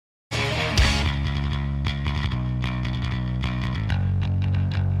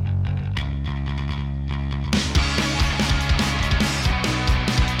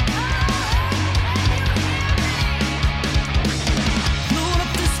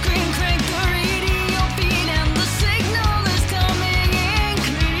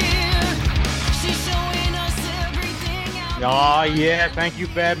Oh, yeah. Thank you,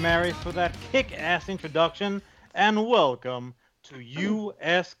 Bad Mary, for that kick-ass introduction. And welcome to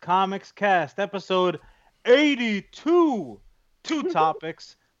U.S. Comics Cast, episode 82. Two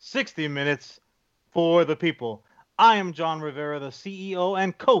topics, 60 minutes for the people. I am John Rivera, the CEO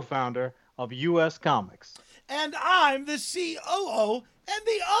and co-founder of U.S. Comics. And I'm the COO and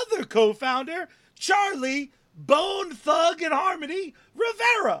the other co-founder, Charlie Bone Thug and Harmony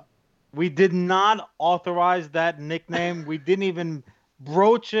Rivera. We did not authorize that nickname. We didn't even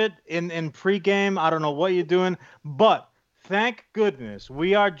broach it in pregame. I don't know what you're doing, but thank goodness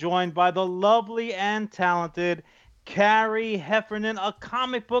we are joined by the lovely and talented Carrie Heffernan, a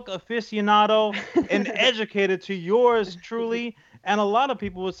comic book aficionado and educated to yours truly, and a lot of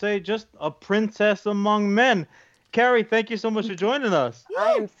people would say just a princess among men. Carrie, thank you so much for joining us.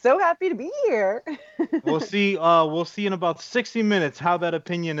 I am so happy to be here. We'll see in about 60 minutes how that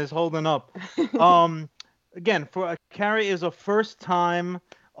opinion is holding up. Again, for Carrie is a first-time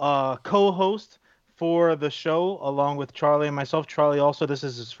co-host for the show, along with Charlie and myself. Charlie also, this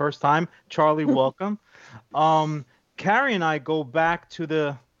is his first time. Charlie, welcome. Carrie and I go back to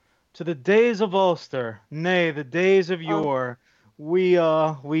the days of Ulster, nay, the days of yore. We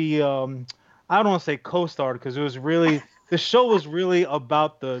I don't want to say co-starred because it was really the show was really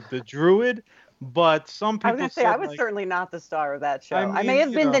about the druid, but some people I was going to say I was like, certainly not the star of that show. I I mean, may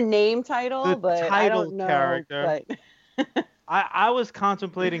have you been know, the name title, the but I title don't know. character. But... I was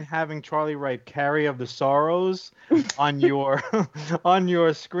contemplating having Charlie write Carrie of the Sorrows on your on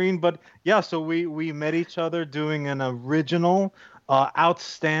your screen, but yeah, so we met each other doing an original,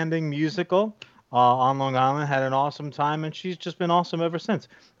 outstanding musical on Long Island. Had an awesome time, and she's just been awesome ever since.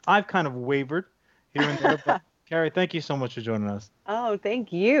 I've kind of wavered here and there, but Carrie, thank you so much for joining us. Oh,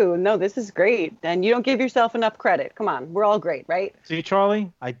 thank you. No, this is great. And you don't give yourself enough credit. Come on, we're all great, right? See,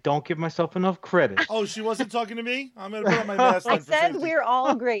 Charlie, I don't give myself enough credit. Oh, she wasn't talking to me? I'm going to put on my mask. I said we're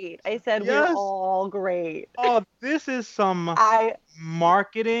all great. I said Yes. we're all great. Oh, this is some I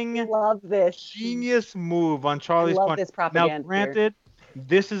marketing love this. genius move on Charlie's love part. this propaganda Now, granted,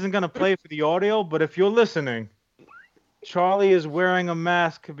 this isn't going to play for the audio, but if you're listening, Charlie is wearing a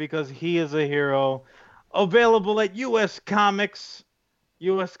mask because he is a hero. Available at U.S. Comics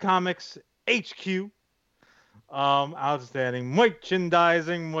HQ. Outstanding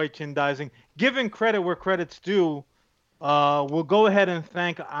merchandising. Giving credit where credit's due. We'll go ahead and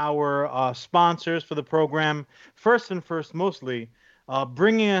thank our sponsors for the program. First, mostly,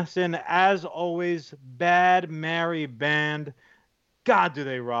 bringing us in, as always, Bad Mary Band. God, do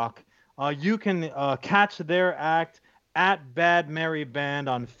they rock. You can catch their act at Bad Mary Band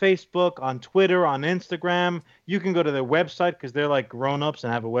on Facebook, on Twitter, on Instagram. You can go to their website because they're like grown-ups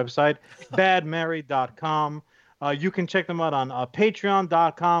and have a website, badmary.com. You can check them out on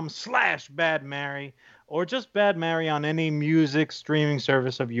patreon.com/badmary or just Bad Mary on any music streaming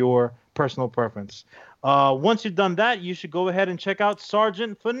service of your personal preference. Once you've done that, you should go ahead and check out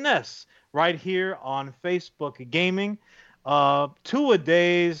Sergeant Finesse right here on Facebook Gaming.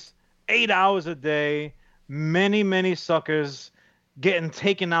 2-a-days, 8 hours a day. Many suckers getting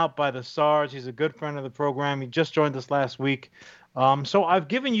taken out by the Sarge. He's a good friend of the program. He just joined us last week. So I've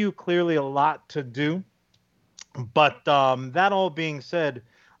given you clearly a lot to do. But that all being said,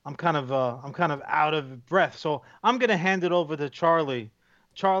 I'm kind of out of breath. So I'm going to hand it over to Charlie.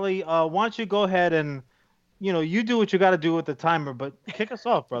 Charlie, why don't you go ahead and, you do what you got to do with the timer, but kick us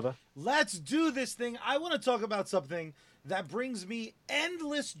off, brother. Let's do this thing. I want to talk about something that brings me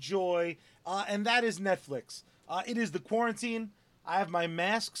endless joy, and that is Netflix. It is the quarantine. I have my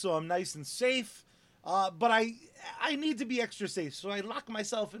mask, so I'm nice and safe, but I need to be extra safe, so I lock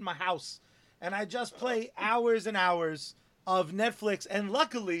myself in my house, and I just play hours and hours of Netflix, and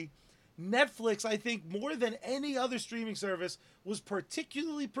luckily, Netflix, I think, more than any other streaming service, was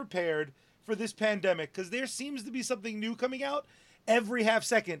particularly prepared for this pandemic, because there seems to be something new coming out every half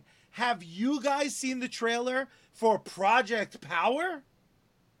second. Have you guys seen the trailer for Project Power?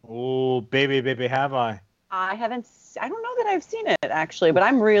 Oh, baby, have I? I haven't. I don't know that I've seen it actually, but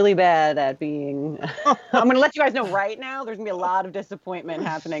I'm really bad at being. I'm going to let you guys know right now. There's going to be a lot of disappointment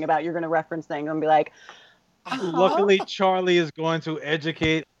happening about you're going to reference things. I'm going to be like. Luckily, Charlie is going to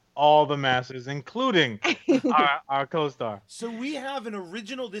educate all the masses, including our co-star. So we have an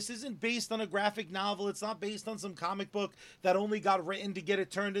original. This isn't based on a graphic novel. It's not based on some comic book that only got written to get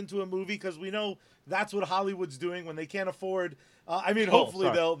it turned into a movie, because we know that's what Hollywood's doing when they can't afford. Hopefully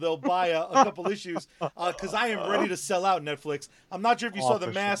they'll buy a couple issues, because I am ready to sell out Netflix. I'm not sure if you saw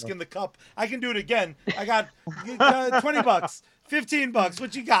the mask and the cup. I can do it again. I got $20, $15.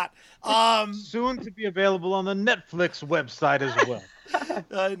 What you got? Soon to be available on the Netflix website as well.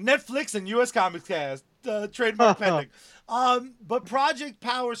 Netflix and U.S. Comics Cast, trademark pending. But Project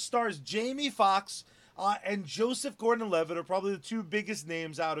Power stars Jamie Foxx and Joseph Gordon-Levitt are probably the two biggest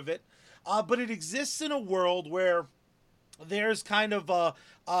names out of it. But it exists in a world where there's kind of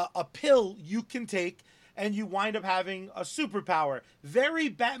a pill you can take and you wind up having a superpower. Very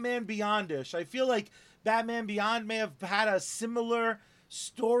Batman Beyond-ish. I feel like Batman Beyond may have had a similar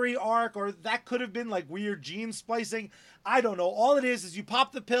story arc, or that could have been like weird gene splicing. I don't know. All it is you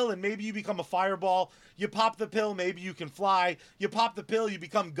pop the pill and maybe you become a fireball. You pop the pill, maybe you can fly. You pop the pill, you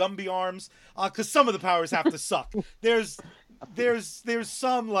become Gumby arms. Because some of the powers have to suck. There's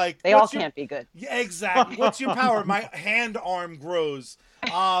some like They all can't be good. Yeah, exactly. What's your power? My hand arm grows.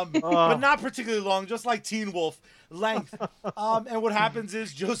 But not particularly long, just like Teen Wolf length. And what happens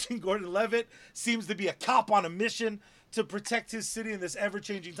is Joseph Gordon-Levitt seems to be a cop on a mission to protect his city in this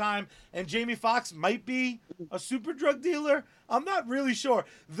ever-changing time, and Jamie Foxx might be a super drug dealer. I'm not really sure.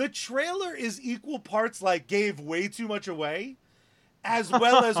 The trailer is equal parts like gave way too much away, as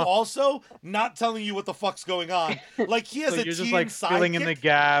well as also not telling you what the fuck's going on. Like he has So a you're teen just like filling in the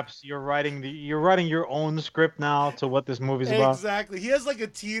gaps. You're writing your own script now to what this movie's about. Exactly. He has like a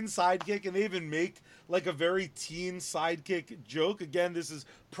teen sidekick, and they even make like a very teen sidekick joke. Again, this is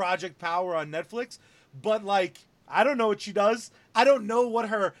Project Power on Netflix, but like I don't know what she does. I don't know what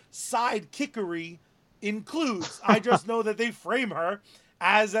her sidekickery includes. I just know that they frame her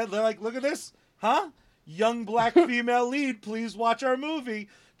as that. They're like, look at this, huh? Young black female lead. Please watch our movie.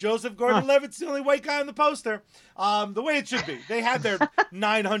 Joseph Gordon-Levitt's the only white guy on the poster. The way it should be. They had their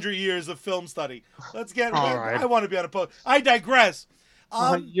 900 years of film study. Let's get. All right. I want to be on a poster. I digress.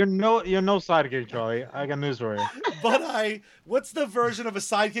 You're no sidekick, Charlie. I got news for you. But what's the version of a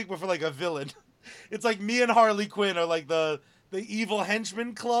sidekick but for like a villain? It's like me and Harley Quinn are like the evil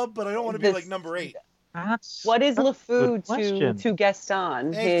henchman club, but I don't want to be like number 8. What is LeFou to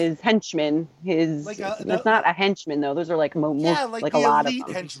Gaston? His henchman. That's not a henchman though. Those are like like a lot of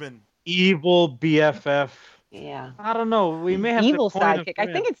them. Henchman. Evil BFF. Yeah. I don't know. We may have evil to coin sidekick.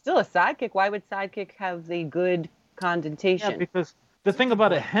 I think it's still a sidekick. Why would sidekick have a good connotation? Yeah, because the thing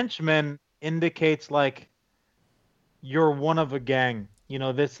about a henchman indicates like you're one of a gang. You know,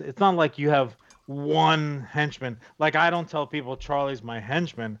 it's not like you have one henchman. Like I don't tell people Charlie's my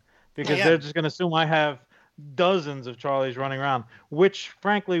henchman because they're just going to assume I have dozens of Charlies running around, which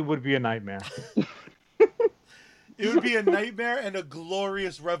frankly would be a nightmare. It would be a nightmare and a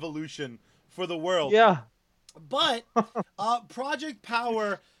glorious revolution for the world. Yeah. But Project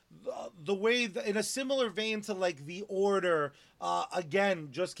Power, the way in a similar vein to like The Order, again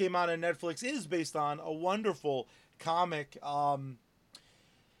just came out on Netflix, is based on a wonderful comic.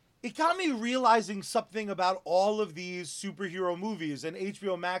 It got me realizing something about all of these superhero movies, and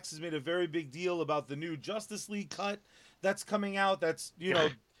HBO Max has made a very big deal about the new Justice League cut that's coming out. That's, you know,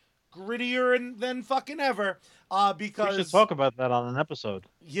 grittier than fucking ever. Because we should talk about that on an episode.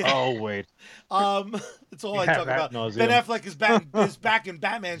 Yeah. Oh wait. That's all I talk about. Ben Affleck is back in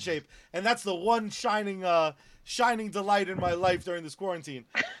Batman shape, and that's the one shining delight in my life during this quarantine.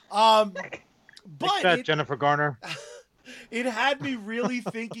 But Jennifer Garner. It had me really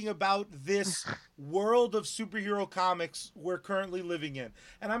thinking about this world of superhero comics we're currently living in,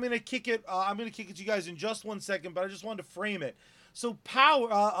 and I'm gonna kick it. To you guys in just 1 second, but I just wanted to frame it. So,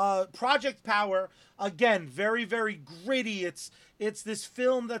 Project Power, again, very, very gritty. It's this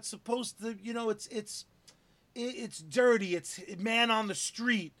film that's supposed to, you know, it's dirty. It's man on the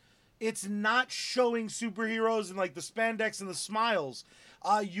street. It's not showing superheroes and like the spandex and the smiles.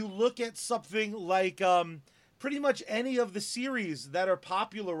 You look at something like pretty much any of the series that are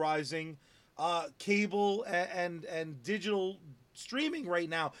popularizing cable and digital streaming right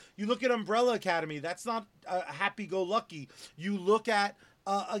now. You look at Umbrella Academy. That's not happy-go-lucky. You look at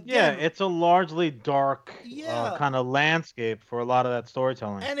again, it's a largely dark kind of landscape for a lot of that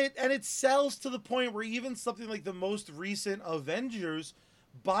storytelling. And it sells to the point where even something like the most recent Avengers,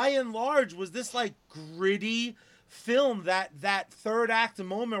 by and large, was this like gritty film that third act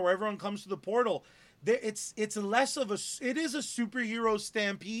moment where everyone comes to the portal. It's less of it is a superhero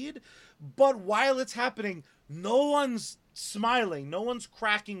stampede, but while it's happening, no one's smiling, no one's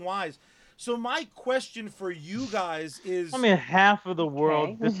cracking wise. So my question for you guys is, I mean, half of the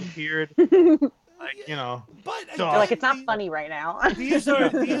world disappeared. Like, you know, but like it's not funny right now. These are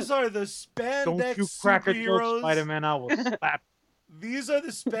the spandex don't you crack a joke, superheroes. Spider-Man, I will slap. These are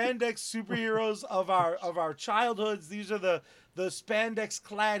the spandex superheroes of our childhoods. These are the spandex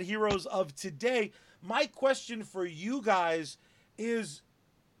clad heroes of today. My question for you guys is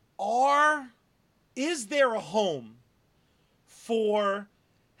there a home for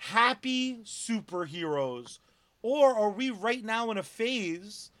happy superheroes, or are we right now in a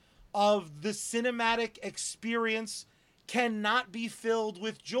phase of the cinematic experience cannot be filled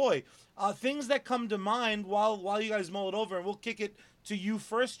with joy. Things that come to mind while you guys mull it over, and we'll kick it to you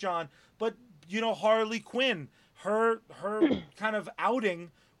first, John. But Harley Quinn, her kind of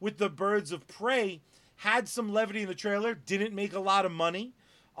outing with the Birds of Prey had some levity in the trailer. Didn't make a lot of money.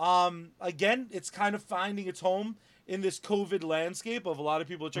 Again, it's kind of finding its home in this COVID landscape of a lot of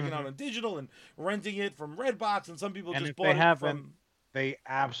people checking out on digital and renting it from Redbox, and some people just bought it from. They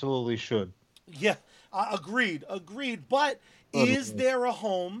absolutely should. Yeah, agreed. But is there a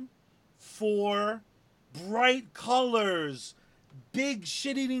home for bright colors, big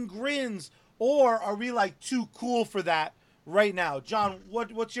shit-eating grins, or are we like too cool for that right now? John,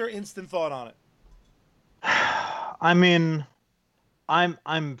 what's your instant thought on it? I mean,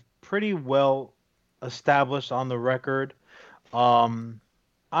 I'm pretty well established on the record. I'm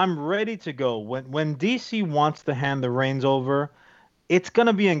ready to go. When DC wants to hand the reins over, it's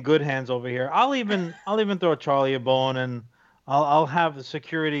gonna be in good hands over here. I'll even throw Charlie a bone, and I'll have the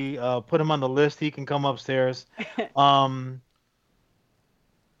security put him on the list. He can come upstairs.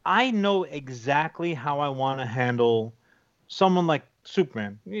 I know exactly how I want to handle someone like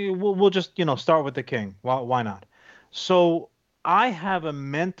Superman. We'll just start with the King. Why not? So I have a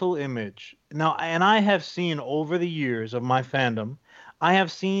mental image now, and I have seen over the years of my fandom, I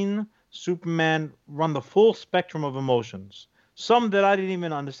have seen Superman run the full spectrum of emotions. Some that I didn't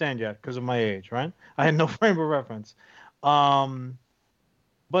even understand yet because of my age, right? I had no frame of reference.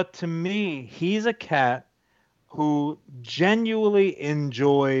 But to me, he's a cat who genuinely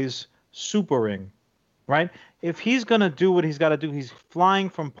enjoys supering, right? If he's gonna do what he's got to do, he's flying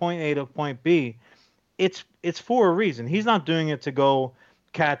from point A to point B. It's for a reason. He's not doing it to go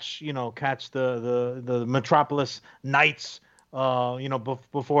catch the Metropolis Knights,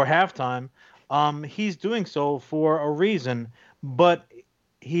 before halftime. He's doing so for a reason, but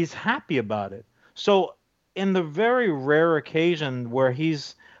he's happy about it. So, in the very rare occasion where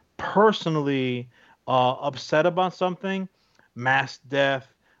he's personally upset about something, mass death,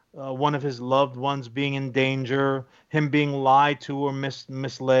 one of his loved ones being in danger, him being lied to or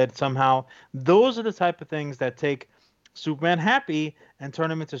misled somehow, those are the type of things that take Superman happy and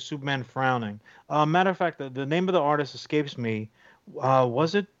turn him into Superman frowning. Matter of fact, the name of the artist escapes me.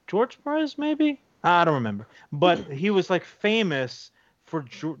 Was it George Perez, maybe? I don't remember. But he was like famous for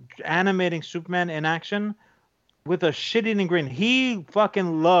animating Superman in action with a shit-eating grin. He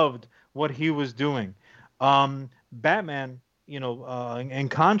fucking loved what he was doing. Batman, in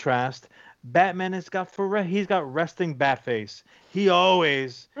contrast, Batman he's got resting bat face. He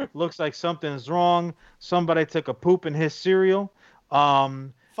always looks like something's wrong. Somebody took a poop in his cereal.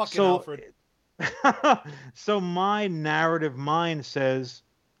 Fucking Alfred. So my narrative mind says,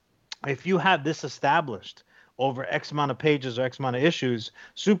 if you have this established over X amount of pages or X amount of issues,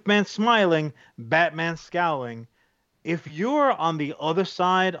 Superman smiling, Batman scowling, if you're on the other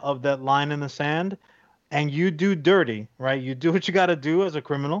side of that line in the sand and you do dirty, right? You do what you got to do as a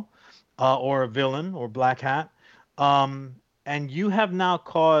criminal or a villain or black hat, and you have now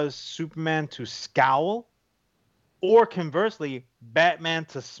caused Superman to scowl, or conversely, Batman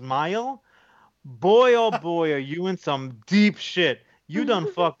to smile, boy, oh boy, are you in some deep shit. You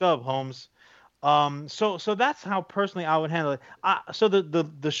done fucked up, Holmes. So that's how personally I would handle it. So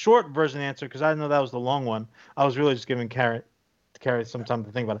the short version answer, because I know that was the long one. I was really just giving Carrie some time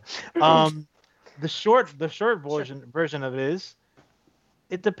to think about it. The short version of it is,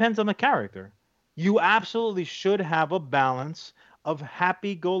 it depends on the character. You absolutely should have a balance of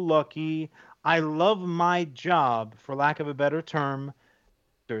happy-go-lucky, I love my job, for lack of a better term,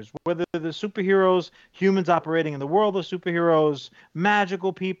 whether the superheroes, humans operating in the world of superheroes,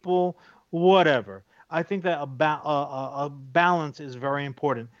 magical people, whatever. I think that a balance is very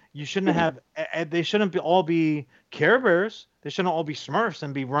important. You shouldn't have. They shouldn't all be Care Bears. They shouldn't all be Smurfs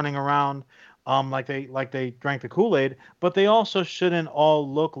and be running around like they drank the Kool-Aid. But they also shouldn't all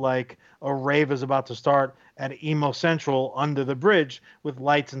look like a rave is about to start at Emo Central under the bridge with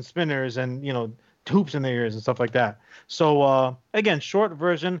lights and spinners and hoops in their ears and stuff like that. So again, short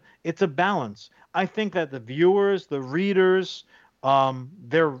version, it's a balance. I think that the viewers, the readers,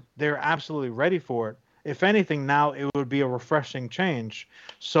 they're absolutely ready for it. If anything, now it would be a refreshing change.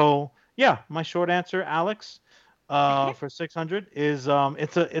 So yeah, my short answer, Alex, for 600 is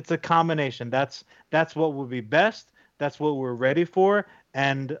it's a combination. That's what would be best. That's what we're ready for,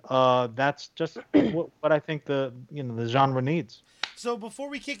 and that's just what I think the genre needs. So before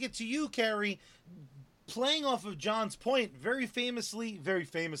we kick it to you, Carrie, playing off of John's point, very famously,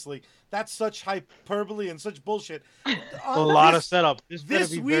 that's such hyperbole and such bullshit. A lot of setup.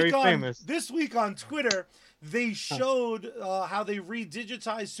 This week very famous. This week on Twitter, they showed how they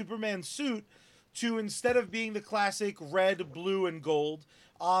redigitized Superman's suit to, instead of being the classic red, blue, and gold,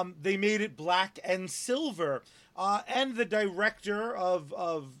 they made it black and silver. And the director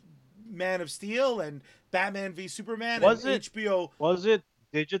of Man of Steel and Batman v Superman and Was it HBO, was it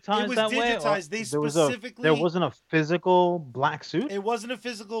it digitized was that way, or digitized. They there specifically, wasn't a physical black suit? it wasn't a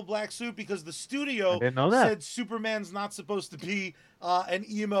physical black suit because the I studio didn't know that. said Superman's not supposed to be an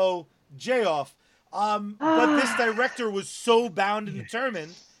emo J-off. But this director was so bound and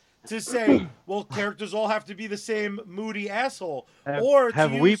determined to say, well, characters all have to be the same moody asshole. Or to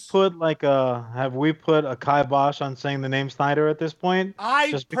Have we use, put a kibosh on saying the name Snyder at this point?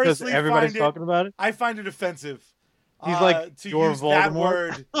 I Just because personally everybody's find it, talking about it? I find it offensive. He's like To your use that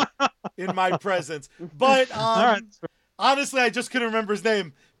Voldemort. word in my presence. But All right. honestly, I just couldn't remember his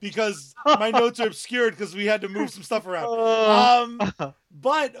name because my notes are obscured because we had to move some stuff around.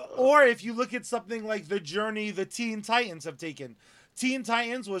 Or if you look at something like the journey the Teen Titans have taken. Teen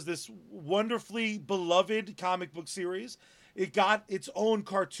Titans was this wonderfully beloved comic book series. It got its own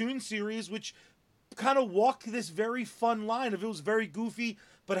cartoon series, which kind of walked this very fun line of, it was very goofy,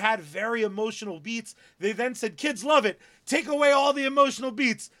 but had very emotional beats. They then said, kids love it. Take away all the emotional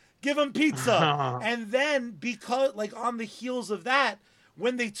beats. Give them pizza. And then, because, like, on the heels of that,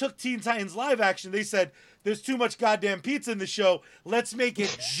 when they took Teen Titans live action, they said, there's too much goddamn pizza in the show. Let's make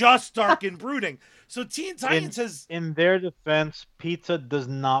it just dark and brooding. So Teen Titans has... In their defense, pizza does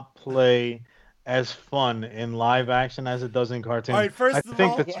not play as fun in live action as it does in cartoons. All right, first I of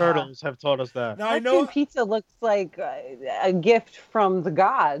think all, the Turtles have taught us that. Now I Cartoon know pizza looks like a gift from the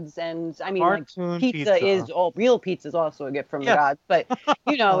gods, and I mean, Cartoon like pizza is all real. Pizza is also a gift from the Yes. gods, but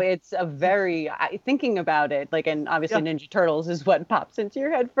you know, it's a very thinking about it. Like, and obviously, Ninja Turtles is what pops into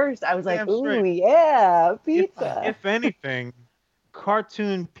your head first. I was like, Damn ooh, straight. yeah, pizza. If anything,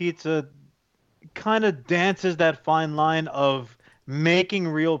 cartoon pizza kind of dances that fine line of making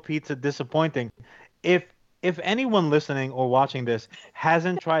real pizza disappointing. If anyone listening or watching this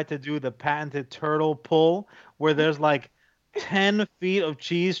hasn't tried to do the patented turtle pull where there's like 10 feet of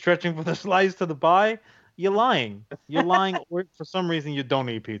cheese stretching from the slice to the pie, you're lying. You're lying, or for some reason you don't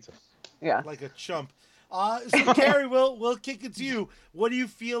eat pizza. Yeah. like a chump. So Carrie, we'll kick it to you. What do you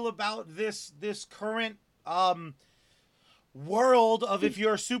feel about this current world of, if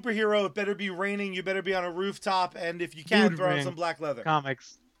you're a superhero, it better be raining, you better be on a rooftop, and if you can, Dude, throw on ring. some black leather.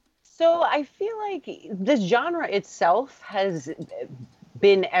 Comics. So I feel like the genre itself has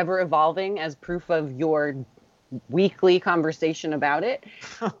been ever evolving as proof of your weekly conversation about it.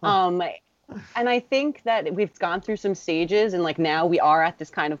 And I think that we've gone through some stages, and like now we are at this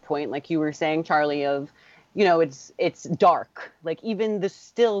kind of point, like you were saying, Charlie, of, you know, it's dark. Like even the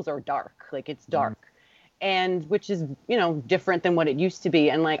stills are dark. Like it's dark. And which is, you know, different than what it used to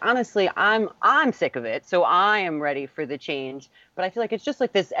be. And like, honestly, I'm sick of it. So I am ready for the change. But I feel like it's just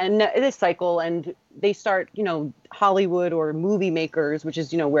like this cycle, and they start, you know, Hollywood or movie makers, which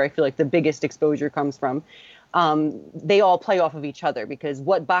is, you know, where I feel like the biggest exposure comes from. They all play off of each other because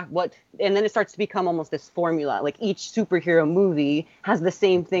and then it starts to become almost this formula. Like each superhero movie has the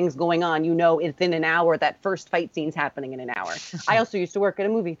same things going on. You know, within an hour, that first fight scene's happening in an hour. I also used to work at a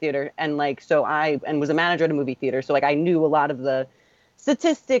movie theater, and like, so was a manager at a movie theater. So like, I knew a lot of the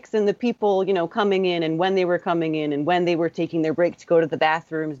statistics and the people, you know, coming in and when they were coming in and when they were taking their break to go to the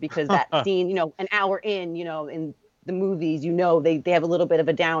bathrooms, because that scene, you know, an hour in, you know, in the movies, you know, they have a little bit of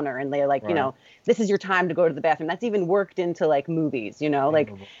a downer, and they're like, you know, this is your time to go to the bathroom. That's even worked into like movies, you know,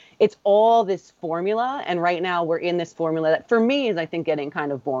 like it's all this formula. And right now we're in this formula that for me is, I think, getting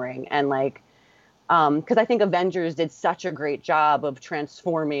kind of boring. And like, because I think Avengers did such a great job of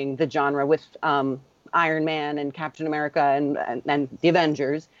transforming the genre with Iron Man and Captain America and the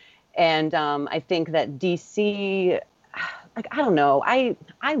Avengers. And I think that DC, like, I don't know, I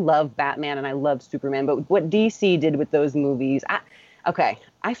love Batman and I love Superman, but what DC did with those movies,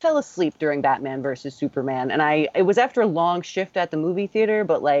 I fell asleep during Batman versus Superman, and it was after a long shift at the movie theater,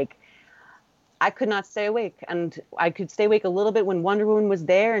 but like, I could not stay awake, and I could stay awake a little bit when Wonder Woman was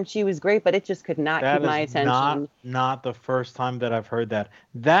there, and she was great, but it just could not keep my attention. Not the first time that I've heard that.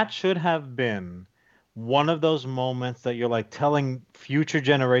 That should have been one of those moments that you're like telling future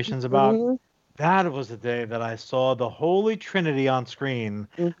generations about. That was the day that I saw the Holy Trinity on screen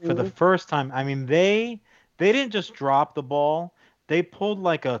for the first time. I mean, they didn't just drop the ball. They pulled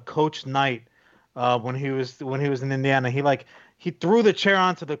like a Coach Knight when he was in Indiana. He threw the chair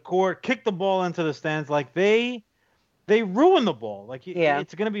onto the court, kicked the ball into the stands. Like they ruined the ball. Like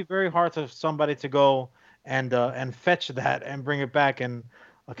it's going to be very hard for somebody to go and fetch that and bring it back and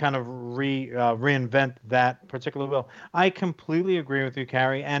kind of reinvent that particular will. I completely agree with you,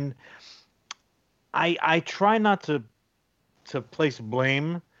 Carrie, and I try not to place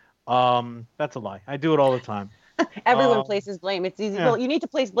blame That's a lie. I do it all the time. Everyone Um, places blame. It's easy. yeah. Well, you need to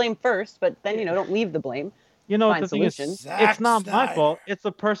place blame first, but then don't leave the blame. Find The thing is, solutions. it's Zack not my Snyder. fault. It's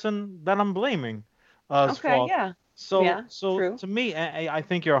the person that I'm blaming, Okay, fault. yeah, So, yeah, so true. to me, I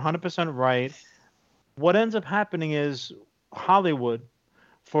think you're 100% right. What ends up happening is Hollywood,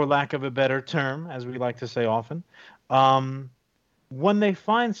 for lack of a better term, as we like to say often, um, when they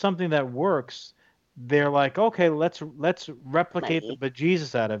find something that works, they're like, okay, let's replicate the Money.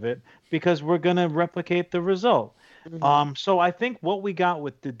 bejesus out of it because we're gonna replicate the result. Hmm. So I think what we got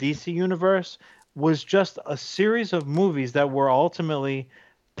with the DC universe was just a series of movies that were ultimately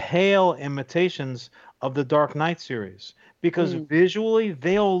pale imitations of the Dark Knight series because Mm. visually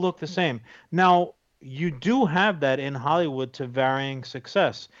they all look the same. Now, you do have that in Hollywood to varying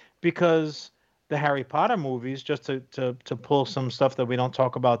success because the Harry Potter movies, just to pull some stuff that we don't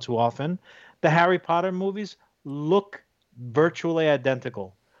talk about too often, the Harry Potter movies look virtually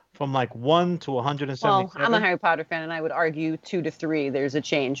identical from like 1 to Well, I'm a 177. Harry Potter fan, and I would argue 2 to 3 there's a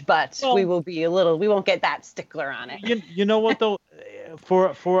change, but we Well, will be a little. We won't get that stickler on it. you know what though,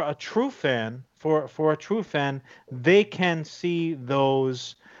 for a true fan, for a true fan, they can see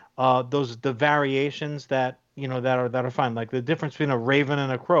those the variations that that are fine. Like the difference between a raven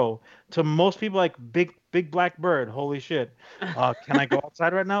and a crow. To most people, like big black bird. Holy shit! Can I go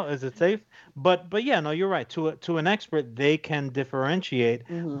outside right now? Is it safe? But yeah, no, you're right. To an expert, they can differentiate.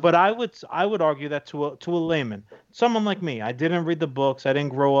 Hmm. But I would argue that to a layman, someone like me, I didn't read the books. I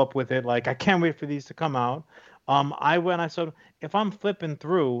didn't grow up with it. Like I can't wait for these to come out. I said if I'm flipping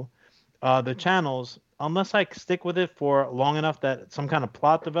through the channels, unless I stick with it for long enough that some kind of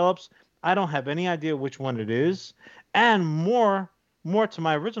plot develops, I don't have any idea which one it is. And more to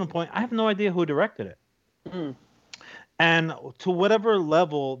my original point, I have no idea who directed it. Mm. And to whatever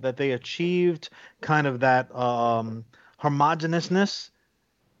level that they achieved, kind of that homogeneousness,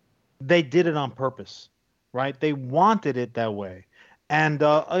 they did it on purpose, right? They wanted it that way. And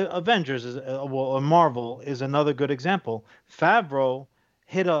Avengers Marvel is another good example. Favreau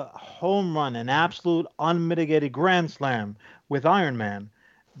hit a home run, an absolute unmitigated grand slam with Iron Man.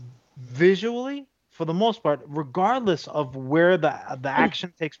 Visually, for the most part, regardless of where the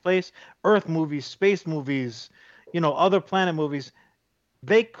action takes place, Earth movies, space movies, other planet movies,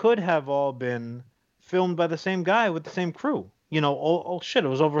 they could have all been filmed by the same guy with the same crew. Oh shit, it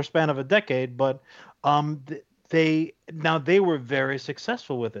was over a span of a decade, but they were very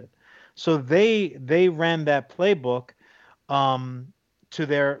successful with it. So they ran that playbook um, to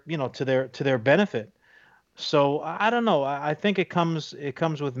their benefit. So I don't know. I think it comes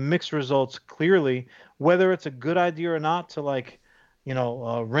with mixed results clearly. Whether it's a good idea or not to like,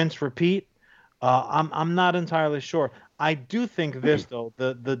 rinse repeat, I'm not entirely sure. I do think this though,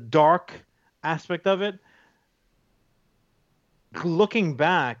 the dark aspect of it. Looking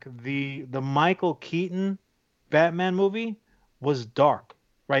back, the Michael Keaton Batman movie was dark,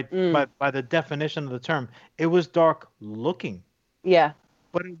 right? Mm. By the definition of the term, it was dark looking, Yeah,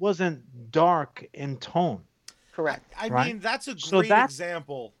 but it wasn't dark in tone, correct. I right? mean, that's a So great that's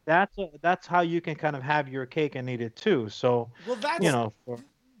example. that's how you can kind of have your cake and eat it too. So, Well, you know, for,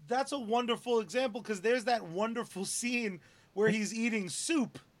 that's a wonderful example because there's that wonderful scene where he's eating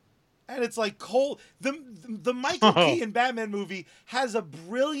soup and it's like cold. The Michael Keaton Batman movie has a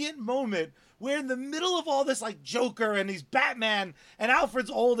brilliant moment where in the middle of all this like Joker and he's Batman and Alfred's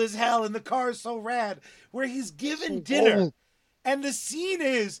old as hell and the car is so rad, where he's given dinner. And the scene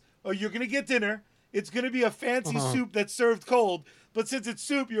is, oh, you're gonna get dinner. It's gonna be a fancy soup that's served cold, but since it's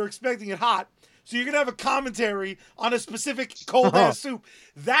soup, you're expecting it hot. So you're gonna have a commentary on a specific cold ass soup.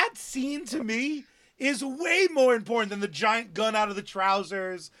 That scene to me is way more important than the giant gun out of the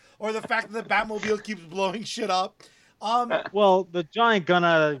trousers or the fact that the Batmobile keeps blowing shit up. well, the giant gun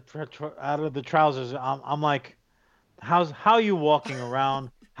out of the trousers. I'm like, how are you walking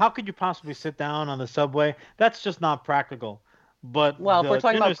around? How could you possibly sit down on the subway? That's just not practical. But Well, if we're the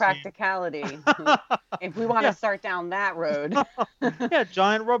talking dinner about scene, practicality, if we want to yeah, start down that road, yeah,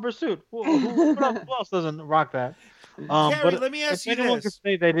 giant rubber suit. Who else doesn't rock that? Carrie, But let me if ask you anyone could this.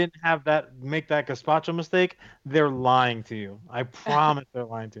 say they didn't make that gazpacho mistake, they're lying to you. I promise they're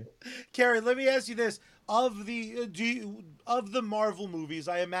lying to you. Carrie, let me ask you this: of the Marvel movies,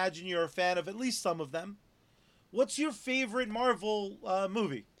 I imagine you're a fan of at least some of them. What's your favorite Marvel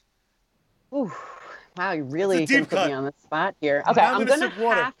movie? ooh, wow, you're It's a really gonna deep put me cut. on the spot here. Okay, Now I'm I'm gonna gonna sip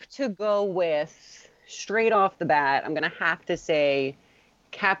water. have to go with straight off the bat. I'm gonna have to say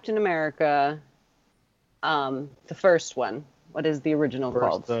Captain America, the first one. What is the original First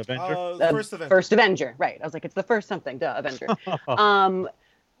called? Avenger. First Avenger. First Avenger, right? I was like, it's the first something, duh, Avenger. Um,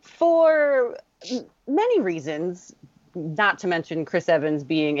 for many reasons, not to mention Chris Evans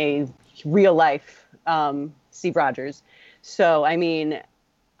being a real life Steve Rogers. So I mean,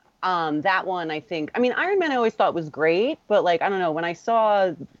 that one, I think. I mean, Iron Man I always thought was great, but like I don't know, when I saw,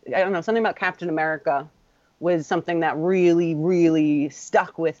 I don't know, something about Captain America was something that really, really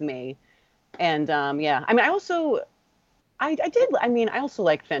stuck with me. And yeah, I mean, I did. I mean, I also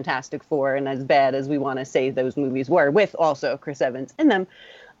liked Fantastic Four, and as bad as we want to say those movies were, with also Chris Evans in them,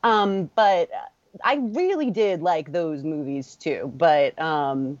 but I really did like those movies too. But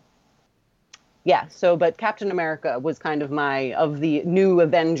yeah, so but Captain America was kind of of the new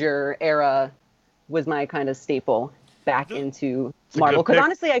Avenger era, was my kind of staple back into It's a Marvel. good Because pick.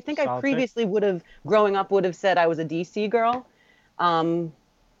 honestly, I think I Solid pick. previously growing up, would have said I was a DC girl. Um,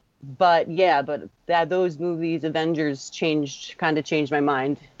 but yeah, but those movies, Avengers, kind of changed my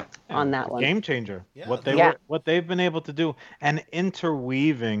mind Yeah, on that one. game changer. Yeah, Yeah, What they've been able to do, and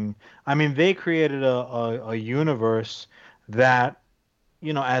interweaving. I mean, they created a universe that,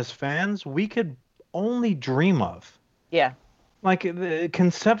 as fans, we could only dream of. yeah, Like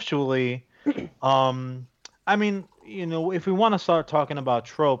conceptually, um, I mean, if we want to start talking about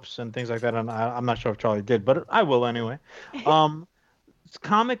tropes and things like that, and I'm not sure if Charlie did, but I will anyway. Um,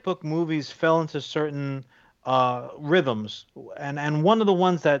 Comic book movies fell into certain rhythms, and one of the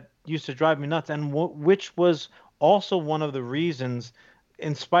ones that used to drive me nuts, and which was also one of the reasons,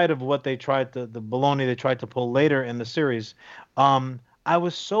 in spite of what they tried to the baloney they tried to pull later in the series, I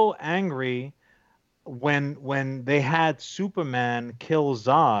was so angry when they had Superman kill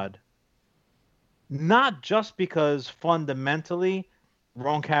Zod, not just because fundamentally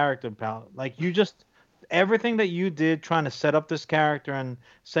wrong character, pal. Like you just everything that you did trying to set up this character and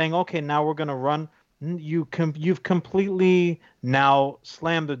saying, okay, now we're gonna run. You've completely now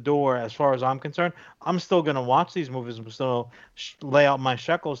slammed the door as far as I'm concerned. I'm still gonna watch these movies. I'm still lay out my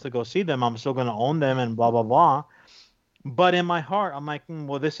shekels to go see them. I'm still gonna own them and blah blah blah. But in my heart, I'm like,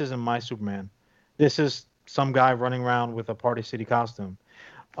 well, this isn't my Superman. This is some guy running around with a Party City costume.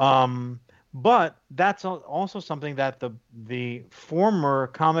 Um, but that's also something that the former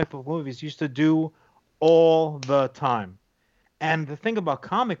comic book movies used to do all the time. And the thing about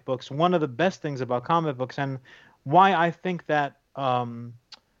comic books, one of the best things about comic books, and why I think that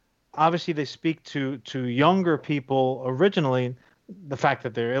obviously they speak to younger people originally, the fact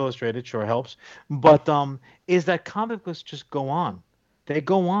that they're illustrated sure helps, but is that comic books just go on. They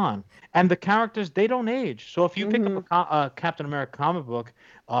go on, and the characters they don't age. So if you pick up hmm a Captain America comic book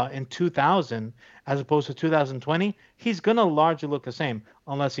in 2000 as opposed to 2020, he's gonna largely look the same,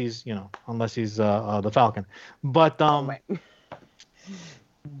 unless he's the Falcon. But oh right,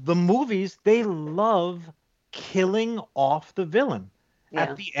 the movies they love killing off the villain at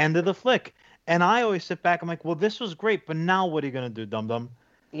yeah, the end of the flick. And I always sit back, I'm like, well, this was great, but now what are you gonna do, dum dum?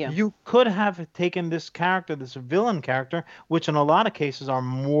 yeah, You could have taken this character, this villain character, which in a lot of cases are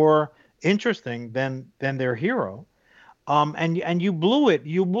more interesting than their hero. And you blew it.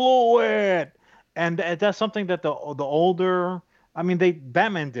 You blew it. And that's something that the older, I mean, they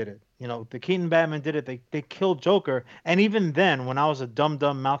Batman did it. The Keaton Batman did it. They killed Joker. And even then, when I was a dumb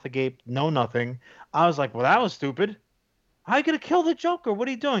mouth agape, know nothing, I was like, well, that was stupid. How are you gonna kill the Joker? What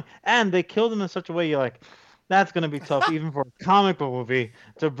are you doing? And they killed him in such a way you're like, that's gonna be tough, even for a comic book movie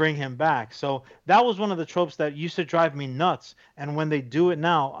to bring him back. So that was one of the tropes that used to drive me nuts. And when they do it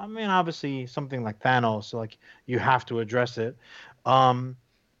now, I mean, obviously something like Thanos, so like you have to address it. Um,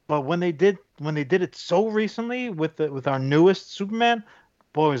 but when they did it so recently with our newest Superman,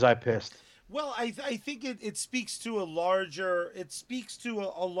 boy was I pissed. Well, I think it speaks to a larger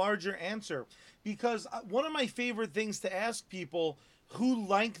answer, because one of my favorite things to ask people who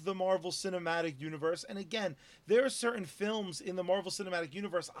like the Marvel Cinematic Universe, and again, there are certain films in the Marvel Cinematic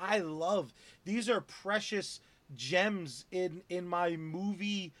Universe I love. These are precious gems in my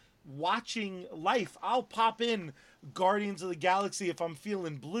movie watching life. I'll pop in Guardians of the Galaxy if I'm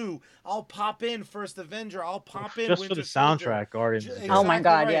feeling blue. I'll pop in First Avenger. I'll pop in Just for the Winter Soldier. soundtrack, Guardians is oh good. my Exactly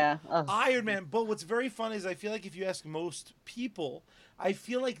God, right. yeah, ugh. Iron Man. But what's very fun is I feel like if you ask most people, I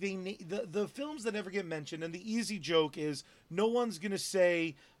feel like the films that never get mentioned, and the easy joke is no one's gonna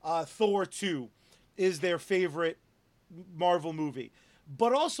say Thor 2 is their favorite Marvel movie.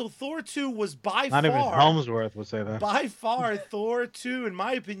 But also Thor 2 was Not even Helmsworth would say that. by far Thor 2 in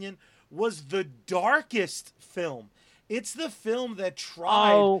my opinion was the darkest film. It's the film that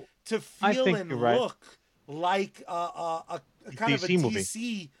tried Oh, to I feel think and you're right. look like a kind of a DC movie.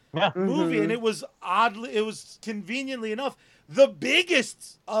 DC Yeah. movie, and hmm it was conveniently enough the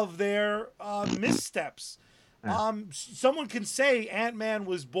biggest of their missteps. Yeah. Someone can say Ant Man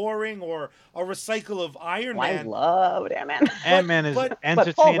was boring or a recycle of Iron Oh, I Man, loved Ant-Man. Ant-Man is but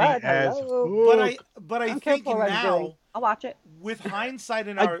But Paul entertaining Rudd, as hello. but I fuck. but I I don't care think what Paul Rudd's doing. now I'll watch it. With hindsight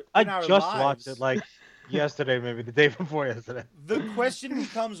in I our I in our just watched it lives, like yesterday, maybe the day before yesterday. the question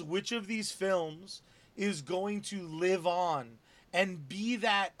becomes which of these films is going to live on and be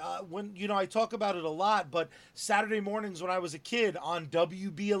that when I talk about it a lot, but Saturday mornings when I was a kid on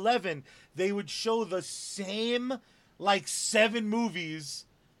WB11 they would show the same like 7 movies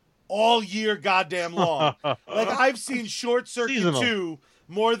all year goddamn long. Like I've seen Short Circuit Seasonal. 2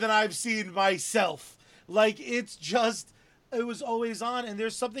 more than I've seen myself. Like it was always on, and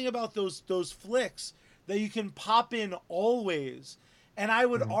there's something about those flicks that you can pop in always. And I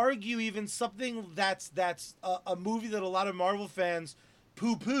would argue even something that's a movie that a lot of Marvel fans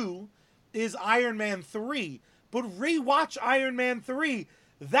poo poo is Iron Man 3. But rewatch Iron Man 3.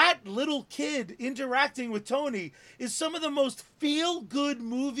 That little kid interacting with Tony is some of the most feel good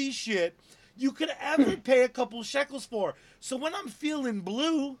movie shit you could ever pay a couple shekels for. So when I'm feeling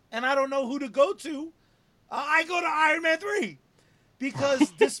blue and I don't know who to go to, I go to Iron Man 3.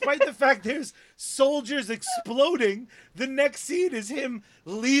 Because despite the fact there's soldiers exploding, the next scene is him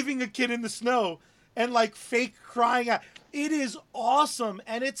leaving a kid in the snow and like fake crying out. It is awesome,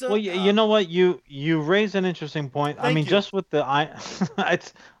 and it's Well, you know what? You raise an interesting point. I thank mean, you. just with I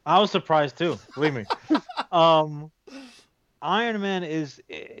was surprised too. Believe me. Um, Iron Man is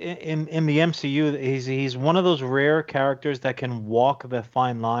in the MCU. He's one of those rare characters that can walk the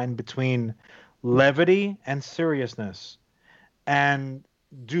fine line between levity and seriousness, and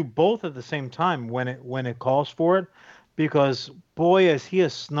do both at the same time when it calls for it. Because boy, is he a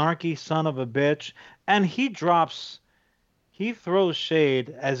snarky son of a bitch, and he throws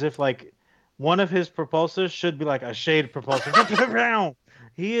shade as if like one of his propulsors should be like a shade propulsor.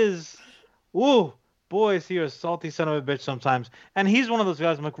 He is, ooh, boy, is he a salty son of a bitch sometimes. And he's one of those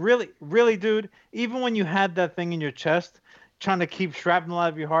guys. I'm like, really, really, dude. Even when you had that thing in your chest, trying to keep shrapnel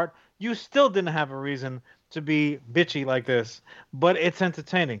out of your heart, you still didn't have a reason to be bitchy like this. But it's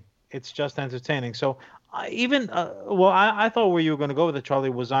entertaining. It's just entertaining. So I thought where you were going to go with it, Charlie,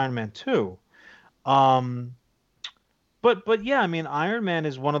 was Iron Man 2. Um, but yeah, I mean, Iron Man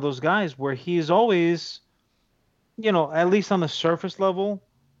is one of those guys where he's always, at least on the surface level,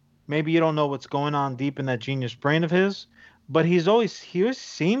 maybe you don't know what's going on deep in that genius brain of his, but he always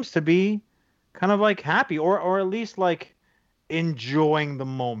seems to be kind of like happy or at least like enjoying the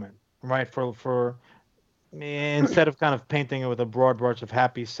moment, right? For instead of kind of painting it with a broad brush of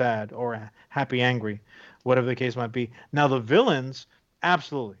happy sad or happy angry, whatever the case might be. Now the villains,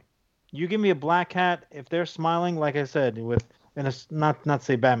 absolutely. You give me a black cat if they're smiling, like I said, with and it's not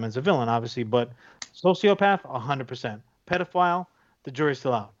say Batman's a villain, obviously, but sociopath, 100%. Pedophile, the jury's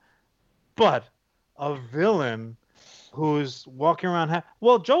still out. But a villain who's walking around,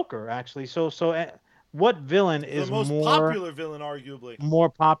 well, Joker actually. What villain The is most popular villain, arguably. more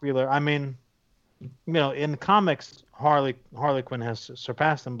popular? I mean, in comics, Harley Quinn has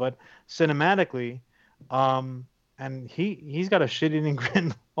surpassed him, but cinematically, and he's got a shit-eating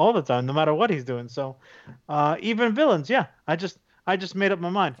grin all the time, no matter what he's doing. So, even villains, yeah, I just made up my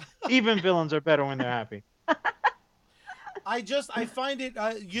mind. Even villains are better when they're happy. I find it,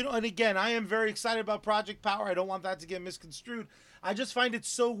 and again, I am very excited about Project Power. I don't want that to get misconstrued. I just find it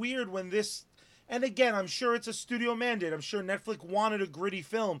so weird when this, and again, I'm sure it's a studio mandate. I'm sure Netflix wanted a gritty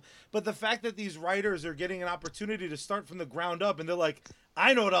film, but the fact that these writers are getting an opportunity to start from the ground up, and they're like,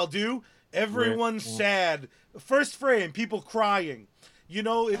 I know what I'll do. Everyone's sad. First frame, people crying.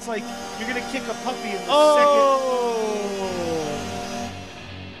 It's like you're gonna kick a puppy in the Oh!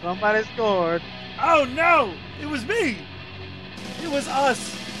 Somebody scored. second. Oh no! It was me. It was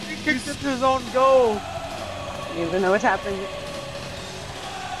us. He kicked it to his own goal. You even know what's happening.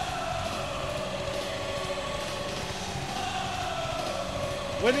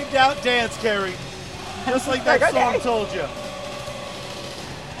 When in doubt, dance, Carrie. Just like that song told you.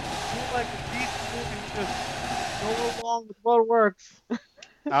 Like a decent movie, just go along with what works.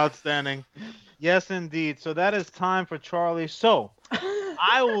 Outstanding. Yes, indeed. So that is time for Charlie. So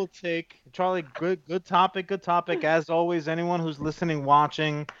I will take Charlie. Good topic. Good topic. As always, anyone who's listening,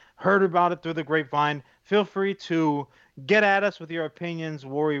 watching, heard about it through the grapevine, feel free to get at us with your opinions.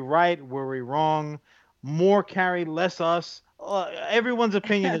 Were we right? Were we wrong? More Carrie, less us. Everyone's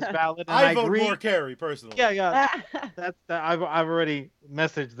opinion is valid. And I vote agree. more Carrie, personally. Yeah. I've already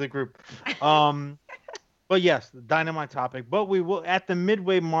messaged the group. But yes, dynamite topic. But we will at the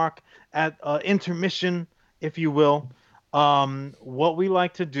midway mark at intermission, if you will. What we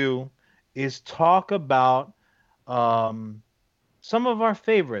like to do is talk about some of our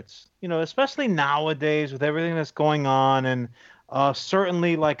favorites. Especially nowadays with everything that's going on, and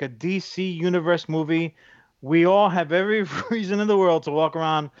certainly like a DC universe movie. we all have every reason in the world to walk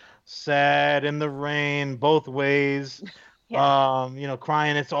around sad in the rain, both ways. Yeah.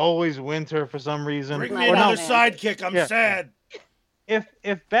 Crying. It's always winter for some reason. Bring me My Or another no, Batman. sidekick. I'm yeah. sad. If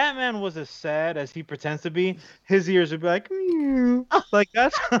Batman was as sad as he pretends to be, his ears would be like, "Meow." Like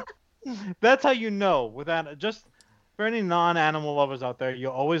that's that's how you know. Without just for any non-animal lovers out there, you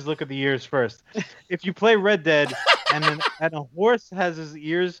always look at the ears first. If you play Red Dead and a horse has his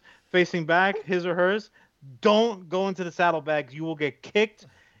ears facing back, his or hers, don't go into the saddlebags. You will get kicked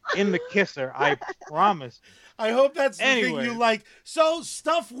in the kisser. I promise. I hope that's the thing you Anyways, like. So,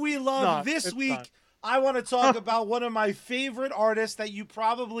 stuff we love no, this it's not. week. I want to talk about one of my favorite artists that you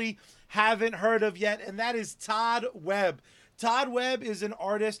probably haven't heard of yet, and that is Todd Webb. Todd Webb is an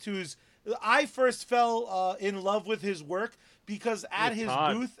artist who's I first fell in love with his work because at his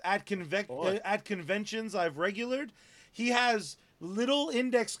Todd. booth at Boy. at conventions I've regulared, he has little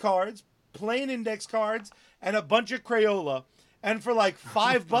index cards, plain index cards, and a bunch of Crayola. And for like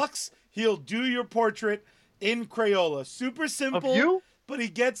 $5, he'll do your portrait in Crayola. Super Of simple, you? but he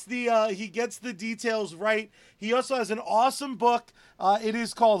gets the details right. He also has an awesome book. It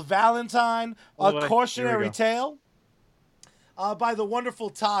is called Valentine: A Boy, here we Cautionary go. Tale, by the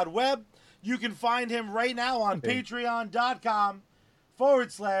wonderful Todd Webb. You can find him right now on Okay.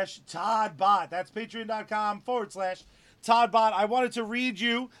 patreon.com/ToddBot. That's patreon.com/ToddBot. I wanted to read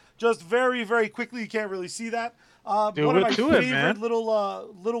you just very, very quickly. You can't really see that. Do One of it my to it, favorite man.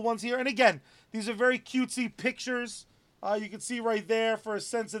 little ones here. And again, these are very cutesy pictures. You can see right there for a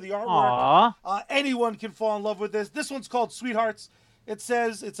sense of the artwork. Aw. Anyone can fall in love with this. This one's called Sweethearts. It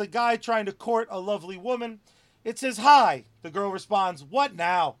says it's a guy trying to court a lovely woman. It says, "Hi." The girl responds, "What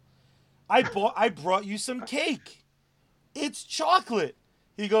now?" I brought you some cake. It's chocolate."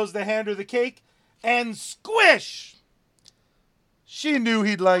 He goes to hand her the cake, and squish. He knew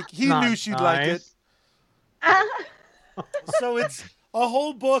Not she'd like it. nice. So it's a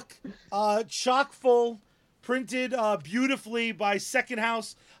whole book, chock full, printed beautifully by Second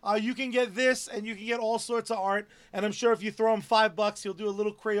House. You can get this, and you can get all sorts of art. And I'm sure if you throw him $5, he'll do a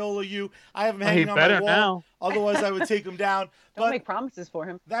little Crayola you. I have him hanging on my better wall. now. Otherwise, I would take him down. Don't But make promises for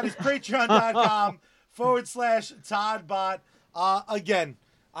him. that is patreon.com/ToddBot. Again,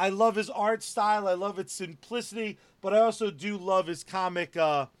 I love his art style. I love its simplicity, but I also do love his comic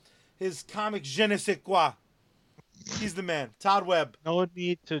je ne sais quoi. He's the man. Todd Webb. No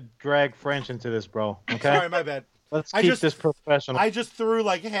need to drag French into this, bro. Okay? Sorry, my bad. Let's I keep just- this professional. I just threw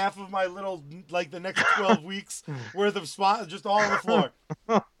like half of my little, like the next 12 weeks worth of spot just all on the floor.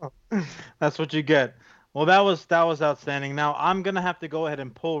 That's what you get. Well, that was outstanding. Now I'm gonna have to go ahead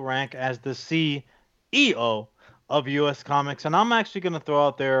and pull rank as the CEO of U.S. Comics, and I'm actually gonna throw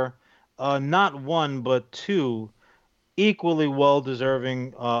out there not one but two equally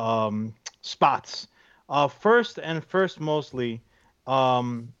well-deserving spots. First and first, mostly,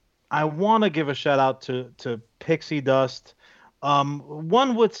 I want to give a shout out to Pixie Dust.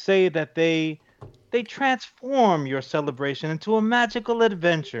 One would say that they transform your celebration into a magical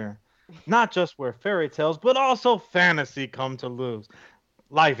adventure, not just where fairy tales, but also fantasy come to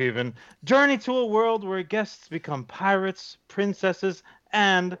life. Even journey to a world where guests become pirates, princesses,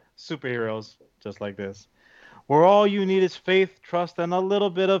 and superheroes, just like this, where all you need is faith, trust, and a little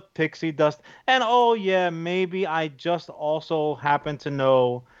bit of pixie dust. And oh yeah, maybe I just also happen to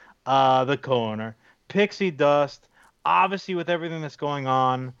know the co-owner, Pixie Dust. Obviously, with everything that's going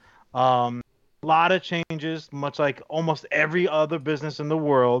on, a lot of changes, much like almost every other business in the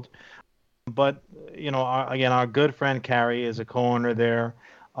world. But our good friend Carrie is a co-owner there.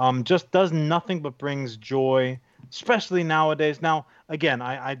 Just does nothing but brings joy, especially nowadays. Now, again,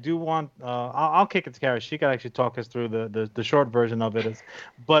 I do want I'll kick it to Carrie. She could actually talk us through the short version of it.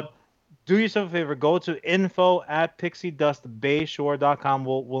 But do yourself a favor. Go to info@pixiedustbayshore.com.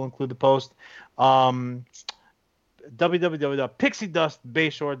 We'll include the post.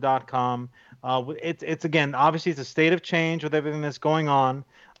 www.pixiedustbayshore.com. It's again, obviously, it's a state of change with everything that's going on.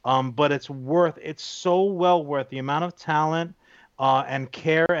 But it's so well worth the amount of talent and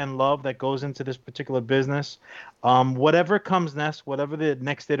care and love that goes into this particular business. Whatever comes next, whatever the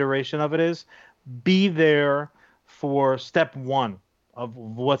next iteration of it is, be there for step one of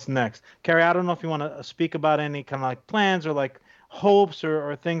what's next. Carrie, I don't know if you want to speak about any kind of like plans or like hopes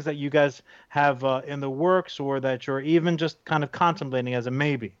or things that you guys have in the works or that you're even just kind of contemplating as a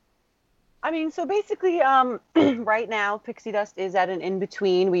maybe. I mean, so basically, right now, Pixie Dust is at an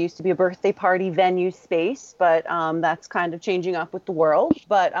in-between. We used to be a birthday party venue space, but that's kind of changing up with the world.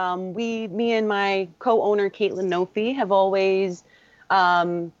 But me and my co-owner, Caitlin Nofi, have always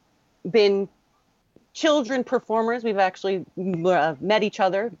been children performers. We've actually met each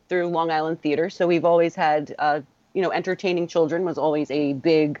other through Long Island Theater, so we've always had, entertaining children was always a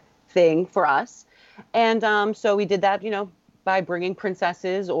big thing for us, and so we did that, by bringing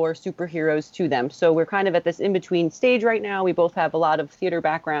princesses or superheroes to them. So we're kind of at this in-between stage right now. We both have a lot of theater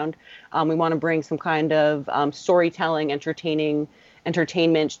background. We want to bring some kind of storytelling,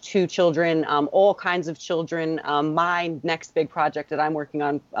 entertainment to children, all kinds of children. My next big project that I'm working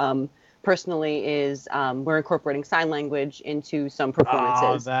on personally is we're incorporating sign language into some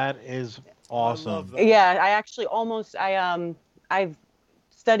performances. Oh, that is awesome. I love that. Yeah, I actually I've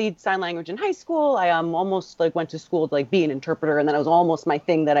studied sign language in high school. I almost like went to school to like be an interpreter, and then it was almost my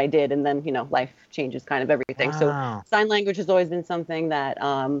thing that I did, and then life changes kind of everything. Wow. So sign language has always been something that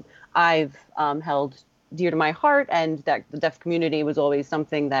I've held dear to my heart, and that the deaf community was always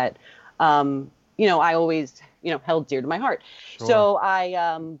something that I always held dear to my heart. Sure. So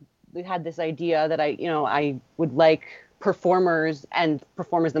I we had this idea that I would like performers and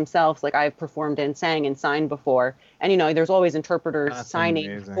performers themselves. Like I've performed and sang and signed before, and there's always interpreters That's signing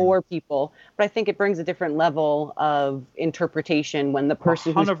amazing. for people, but I think it brings a different level of interpretation when the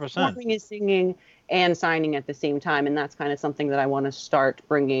person who's 100%. performing is singing and signing at the same time, and that's kind of something that I want to start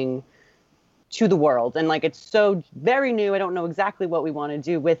bringing to the world. And like it's so very new, I don't know exactly what we want to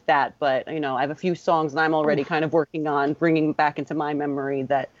do with that, but I have a few songs that I'm already kind of working on bringing back into my memory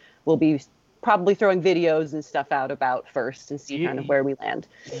that we'll be probably throwing videos and stuff out about first and see kind of where we land.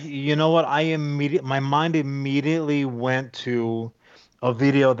 You know what? My mind immediately went to a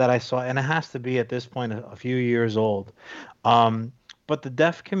video that I saw, and it has to be at this point a few years old. But the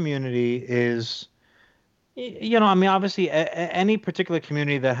deaf community is, obviously any particular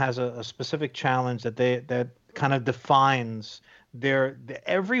community that has a specific challenge that kind of defines their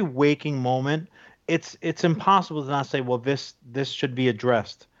every waking moment. It's impossible to not say, well, this should be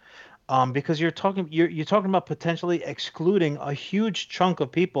addressed. Because you're talking about potentially excluding a huge chunk of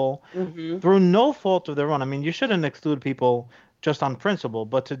people through no fault of their own. I mean, you shouldn't exclude people just on principle,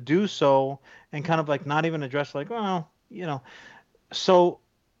 but to do so and kind of like not even address like, well, so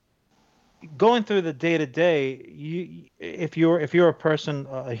going through the day to day, if you're a person,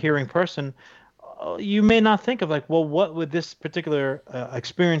 a hearing person, you may not think of like, well, what would this particular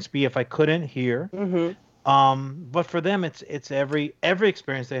experience be if I couldn't hear? But for them, it's every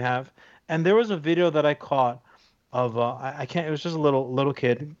experience they have. And there was a video that I caught of I can't. It was just a little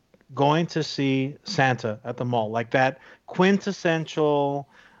kid going to see Santa at the mall, like that quintessential,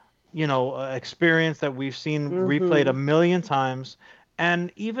 experience that we've seen replayed a million times.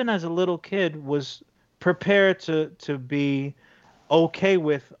 And even as a little kid, was prepared to be okay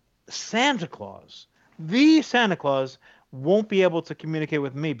with Santa Claus. The Santa Claus won't be able to communicate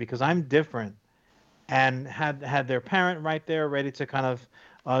with me because I'm different. And had their parent right there ready to kind of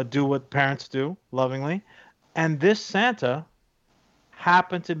do what parents do lovingly. And this Santa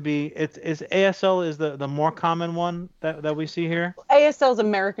happened to be, is ASL is the more common one that we see here? ASL is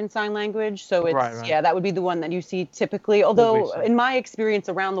American Sign Language, so it's, Right. yeah, that would be the one that you see typically. Although in my experience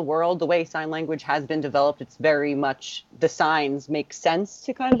around the world, the way sign language has been developed, it's very much the signs make sense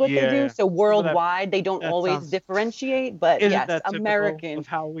to kind of what they do. So worldwide, they don't always differentiate, but Isn't yes, that American. of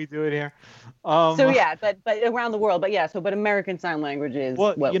how we do it here? So yeah, but around the world, but American Sign Language is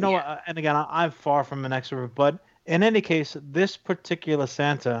well, what and again, I'm far from an expert, but in any case, this particular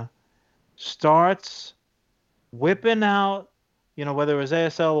Santa starts whipping out, whether it was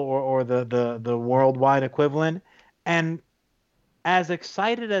ASL or the worldwide equivalent, and as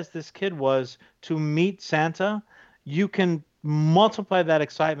excited as this kid was to meet Santa, you can multiply that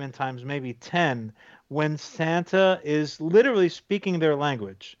excitement times maybe 10 when Santa is literally speaking their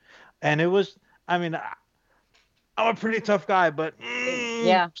language. And it was, I mean, I'm a pretty tough guy, but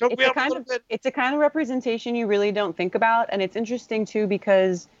yeah, it's a kind of representation you really don't think about. And it's interesting too,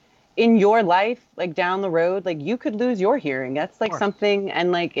 because in your life, like down the road, like you could lose your hearing. That's like something,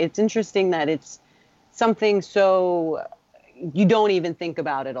 and like, it's interesting that it's something so you don't even think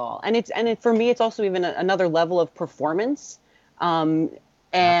about it all. And for me, it's also even another level of performance. And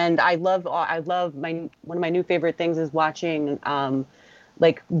I love one of my new favorite things is watching,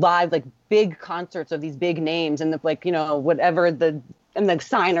 like live, like big concerts of these big names, and whatever and the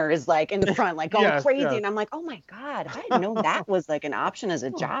signer is like in the front, like going crazy. And I'm like, oh my God, I didn't know that was like an option as a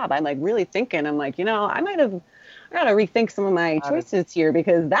job. I'm like really thinking, I'm like, I gotta rethink some of my choices here,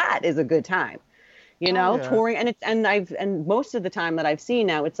 because that is a good time, touring. And most of the time that I've seen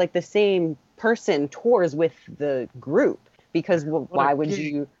now, it's like the same person tours with the group, because why would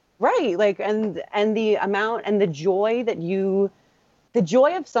you? Right. Like, and the amount and the joy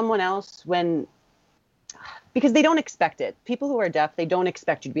of someone else when because they don't expect it. People who are deaf, they don't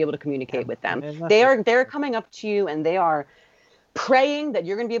expect you to be able to communicate with them. And They're coming up to you and they are praying that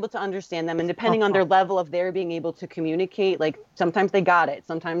you're going to be able to understand them, and depending on their level of their being able to communicate, like sometimes they got it,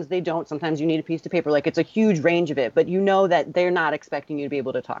 sometimes they don't, sometimes you need a piece of paper, like it's a huge range of it, but you know that they're not expecting you to be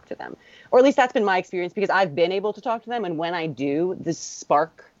able to talk to them, or at least that's been my experience, because I've been able to talk to them, and when I do, the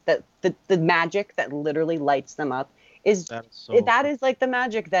spark, that the magic that literally lights them up is that is like the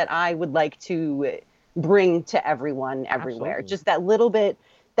magic that I would like to bring to everyone everywhere. Absolutely. Just that little bit,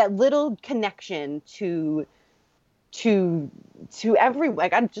 that little connection to everyone,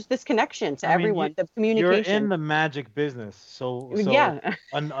 like I'm just this connection to everyone, the communication. You're in the magic business, so yeah.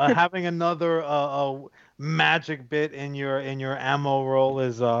 having another magic bit in your ammo roll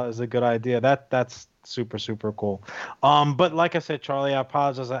is a good idea. That's super cool. But like I said, Charlie, I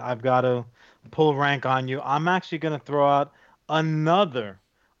apologize. I've got to pull rank on you. I'm actually gonna throw out another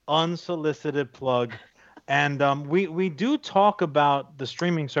unsolicited plug, and we do talk about the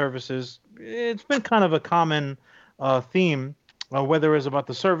streaming services. It's been kind of a common theme, whether it's about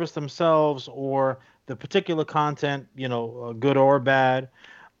the service themselves or the particular content, good or bad.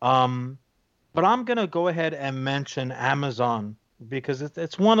 But I'm going to go ahead and mention Amazon because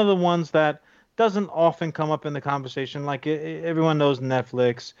it's one of the ones that doesn't often come up in the conversation. Like everyone knows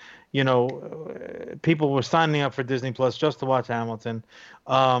Netflix, people were signing up for Disney Plus just to watch Hamilton.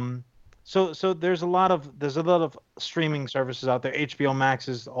 So there's a lot of streaming services out there. HBO Max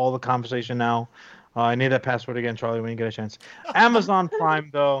is all the conversation now. I need that password again, Charlie, when you get a chance. Amazon Prime,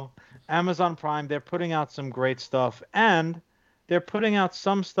 though. Amazon Prime, they're putting out some great stuff. And they're putting out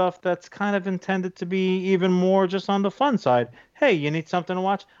some stuff that's kind of intended to be even more just on the fun side. Hey, you need something to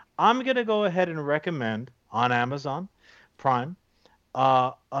watch? I'm going to go ahead and recommend on Amazon Prime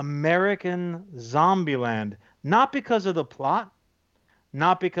American Zombieland. Not because of the plot,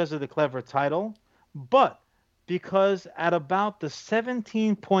 not because of the clever title, but because at about the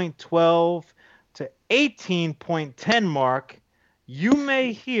 17.12 to 18.10 mark, you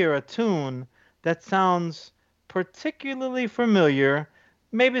may hear a tune that sounds particularly familiar.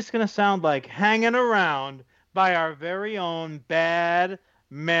 Maybe it's going to sound like Hanging Around by our very own Bad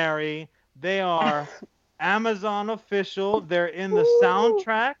Mary. They are Amazon official. They're in the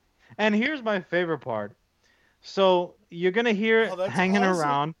soundtrack. And here's my favorite part. So you're going to hear Hanging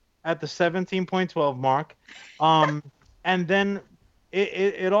Around at the 17.12 mark. And then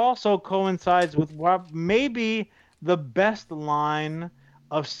it also coincides with what maybe the best line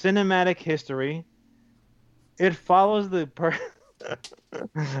of cinematic history. It follows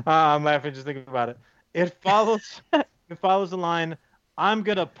I'm laughing just thinking about it. It follows the line, I'm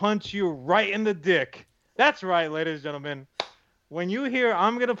going to punch you right in the dick. That's right, ladies and gentlemen. When you hear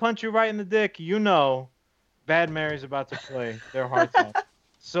I'm going to punch you right in the dick, you know Bad Mary's about to play their hearts out.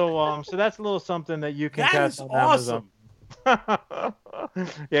 So that's a little something that you can catch on Amazon.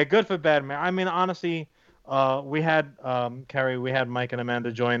 Yeah, good for Bad Mary. I mean, honestly, we had Carrie, we had Mike and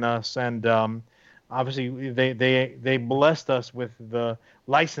Amanda join us, and obviously they blessed us with the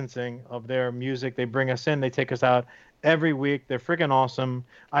licensing of their music. They bring us in, they take us out every week. They're freaking awesome.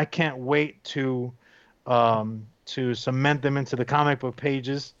 I can't wait to cement them into the comic book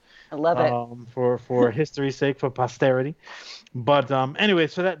pages. I love it. For history's sake, for posterity. But anyway,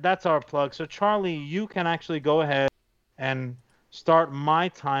 so that's our plug. So Charlie, you can actually go ahead and start my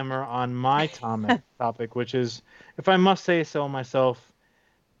timer on my topic, which is, if I must say so myself,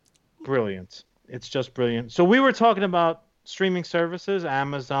 brilliant. It's just brilliant. So we were talking about streaming services,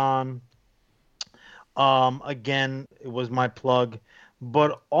 Amazon. Again, it was my plug,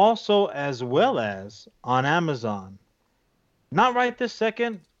 but also as well as on Amazon. Not right this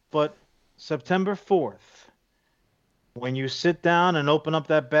second, but September 4th, when you sit down and open up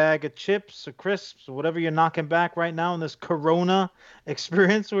that bag of chips or crisps or whatever you're knocking back right now in this Corona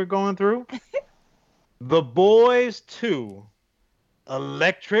experience we're going through, The Boys 2,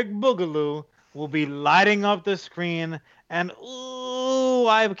 Electric Boogaloo, will be lighting up the screen, and ooh,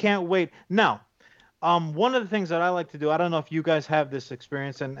 I can't wait. Now, one of the things that I like to do, I don't know if you guys have this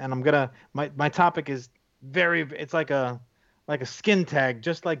experience, and I'm gonna, my topic is it's like a skin tag,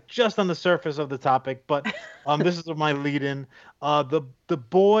 just on the surface of the topic, but this is my lead-in. The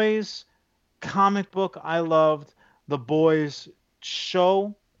Boys comic book I loved, The Boys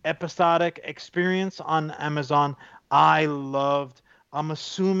show episodic experience on Amazon I loved. I'm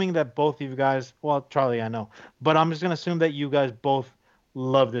assuming that both of you guys, well, Charlie, I know, but I'm just gonna assume that you guys both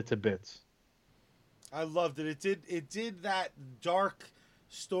loved it to bits. I loved it. It did that dark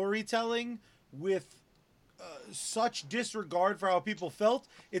storytelling with such disregard for how people felt.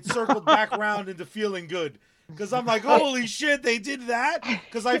 It circled back around into feeling good. because I'm like, holy shit, they did that.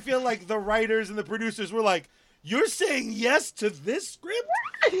 Because I feel like the writers and the producers were like, you're saying yes to this script?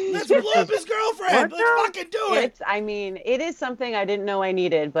 Let's blow up his girlfriend. Let's fucking do it. It is something I didn't know I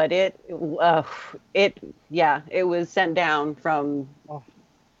needed, but it was sent down from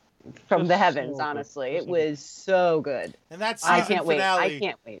the heavens. So honestly, good. it was so good. And that season I can't finale, wait. I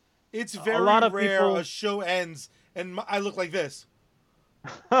can't wait. It's very rare a show ends and I look like this.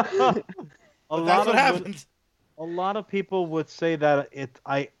 But that's what happened. A lot of people would say that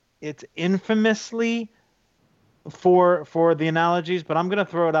it's infamously for the analogies, but I'm gonna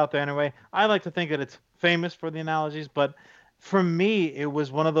throw it out there anyway. I like to think that it's famous for the analogies, but for me, it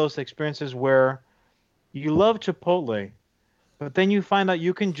was one of those experiences where you love Chipotle, but then you find out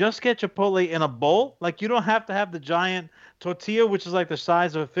you can just get Chipotle in a bowl. Like, you don't have to have the giant tortilla, which is like the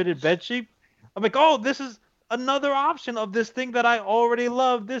size of a fitted bedsheet. I'm like, oh, this is another option of this thing that I already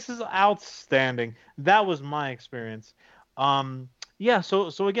love. This is outstanding. That was my experience. Yeah.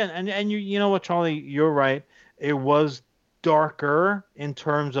 So again, and you know what, Charlie, you're right. It was darker in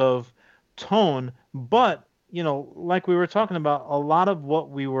terms of tone, but like we were talking about, a lot of what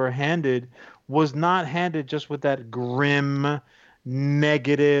we were handed was not handed just with that grim,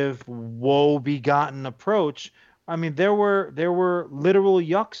 negative, woe-begotten approach. I mean, there were literal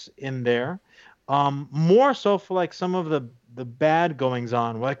yucks in there. More so for like some of the bad goings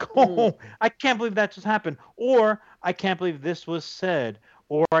on. Like, oh, I can't believe that just happened, or I can't believe this was said,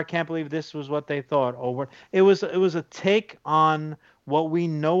 or I can't believe this was what they thought. Or it was a take on what we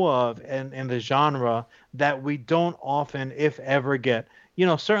know of in the genre that we don't often, if ever, get.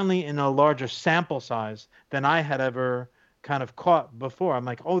 Certainly in a larger sample size than I had ever kind of caught before. I'm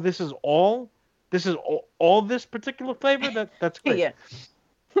like, oh, this is all this particular flavor. That's great. Yeah.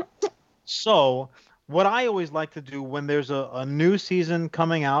 So what I always like to do when there's a new season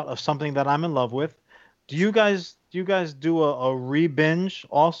coming out of something that I'm in love with, do you guys do a re-binge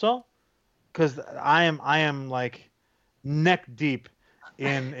also? Because I am like neck deep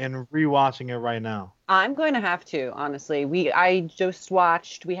in rewatching it right now. I'm going to have to, honestly. We had a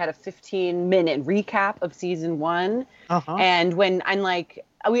 15-minute recap of season 1. And when I'm like,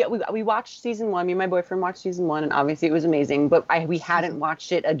 we watched season 1, me and my boyfriend watched season 1, and obviously it was amazing, but we hadn't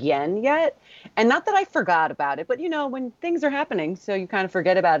watched it again yet. And not that I forgot about it, but when things are happening, so you kind of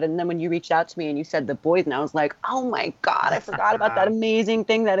forget about it. And then when you reached out to me and you said The Boys, and I was like, oh my God, I forgot about that amazing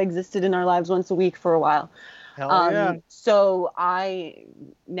thing that existed in our lives once a week for a while. Hell yeah. So I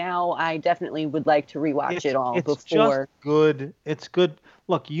definitely would like to rewatch it all before. It's just good. It's good.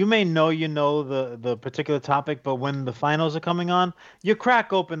 Look, you may know the particular topic, but when the finals are coming on, you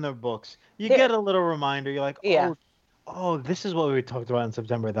crack open the books. You get a little reminder. You're like, oh, this is what we talked about in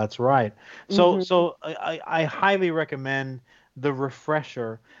September. That's right. So I highly recommend the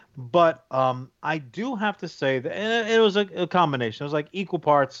refresher. But I do have to say that, and it was a combination. It was like equal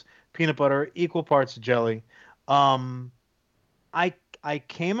parts peanut butter, equal parts jelly. I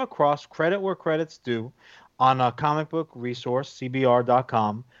came across, credit where credit's due, on a comic book resource,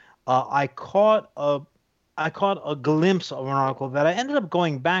 cbr.com. I caught a glimpse of an article that I ended up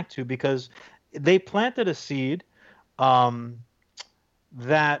going back to because they planted a seed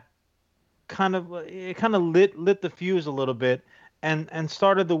that kind of lit the fuse a little bit and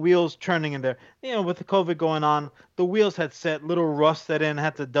started the wheels churning in there. With the COVID going on, the wheels had set, little rust set in,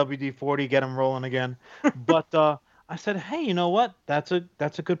 had to WD-40 get them rolling again. But I said, hey, you know what? That's a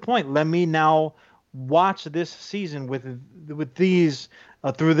good point. Let me now watch this season with these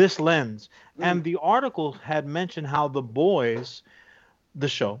through this lens. And the article had mentioned how The Boys, the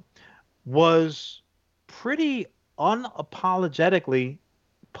show, was pretty unapologetically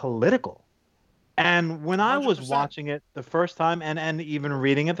political. And when 100%. I was watching it the first time and even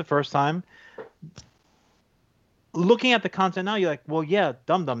reading it the first time, looking at the content now, you're like, well, yeah,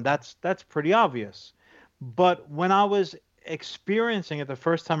 dum-dum, that's pretty obvious. But when I was experiencing it the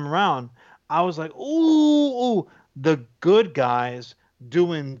first time around, I was like, ooh, the good guys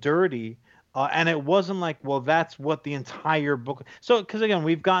doing dirty. And it wasn't like, well, that's what the entire book. So, because again,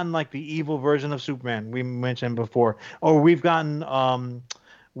 we've gotten like the evil version of Superman we mentioned before, or we've gotten like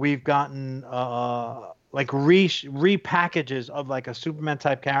repackages of like a Superman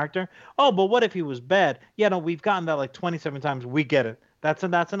type character. Oh, but what if he was bad? Yeah, no, we've gotten that like 27 times. We get it. That's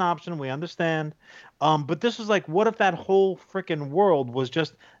an option. We understand. But this was like, what if that whole freaking world was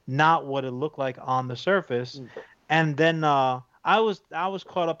just not what it looked like on the surface? And then I was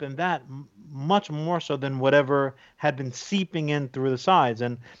caught up in that much more so than whatever had been seeping in through the sides.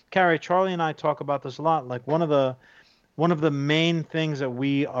 And Carrie, Charlie, and I talk about this a lot. Like one of the main things that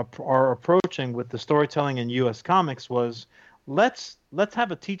we are approaching with the storytelling in U.S. comics was let's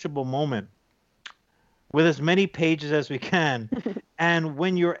have a teachable moment. with as many pages as we can. And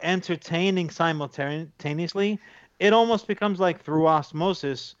when you're entertaining simultaneously, it almost becomes like through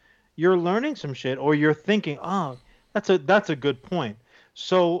osmosis, you're learning some shit or you're thinking, oh, that's a good point.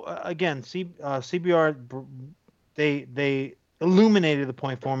 So again, CBR, they illuminated the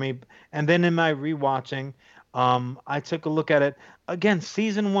point for me, and then in my rewatching, I took a look at it again.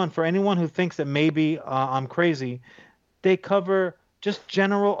 Season one, for anyone who thinks that maybe I'm crazy, they cover just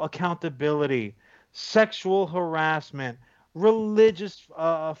general accountability, sexual harassment, religious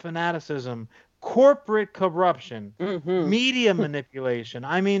fanaticism, corporate corruption, Mm-hmm. media manipulation.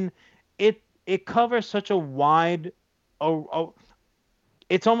 I mean, it covers such a wide,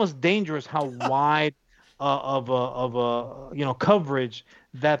 it's almost dangerous how wide of a coverage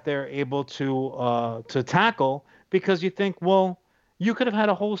that they're able to tackle, because you think, well, you could have had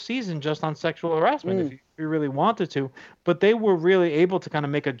a whole season just on sexual harassment Mm. if you really wanted to, but they were really able to kind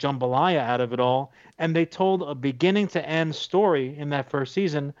of make a jambalaya out of it all, and they told a beginning to end story in that first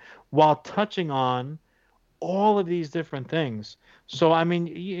season while touching on all of these different things. So I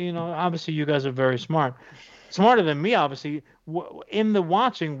mean, obviously you guys are very smart, smarter than me, obviously. In the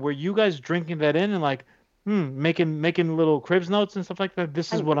watching, were you guys drinking that in and like, making little cribs notes and stuff like that?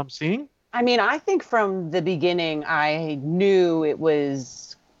 This is I, what I'm seeing. I mean, I think from the beginning, I knew it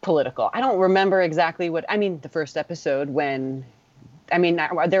was political. I don't remember exactly what, I mean, the first episode when, I mean,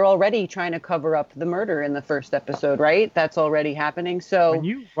 they're already trying to cover up the murder in the first episode, right? That's already happening. When So,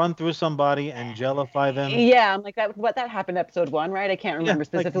 you run through somebody and jelify them, yeah, I'm like, that happened episode one, right? I can't yeah, remember like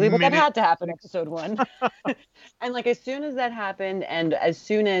specifically, but that minute had to happen six. episode one. And like, as soon as that happened, and as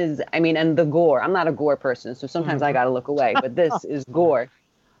soon as, I mean, and the gore, I'm not a gore person, so sometimes I Mhm. got to look away, but this is gore.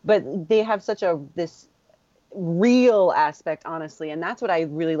 But they have such this real aspect, honestly, and that's what I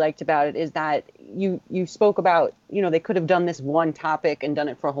really liked about it, is that you spoke about, they could have done this one topic and done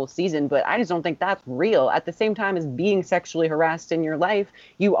it for a whole season, but I just don't think that's real. At the same time as being sexually harassed in your life,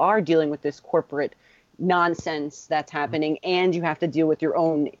 you are dealing with this corporate nonsense that's happening, and you have to deal with your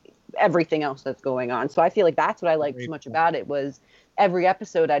own everything else that's going on. So I feel like that's what I liked so Great much point. about it, was every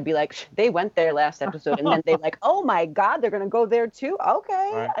episode I'd be like, they went there last episode, and then they like, oh my god, they're gonna go there too.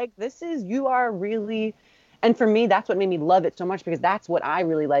 Okay, Right. like you are really, and for me, that's what made me love it so much, because that's what I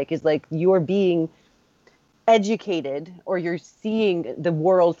really like, is like you're being educated, or you're seeing the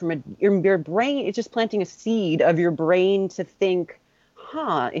world from your brain. It's just planting a seed of your brain to think,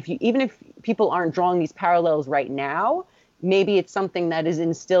 if you, even if people aren't drawing these parallels right now, maybe it's something that is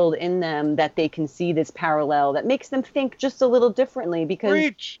instilled in them, that they can see this parallel that makes them think just a little differently, because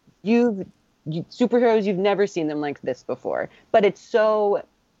Preach. superheroes, you've never seen them like this before. But it's so,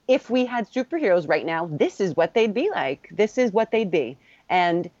 if we had superheroes right now, this is what they'd be like. This is what they'd be.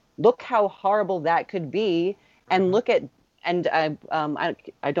 And look how horrible that could be. And Mhm. look at, and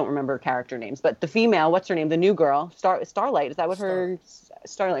I don't remember character names, but the female, what's her name? The new girl, Starlight. Is that what her,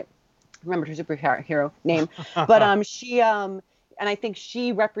 Starlight? Remember her superhero name? But and I think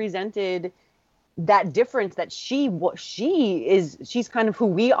she represented that difference, that she's kind of who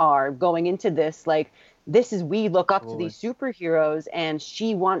we are going into this. Like, this is, we look up to Absolutely. these superheroes, and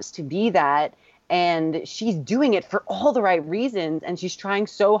she wants to be that, and she's doing it for all the right reasons, and she's trying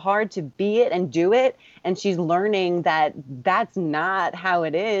so hard to be it and do it, and she's learning that that's not how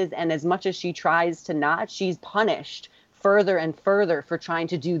it is. And as much as she tries to not, she's punished further and further for trying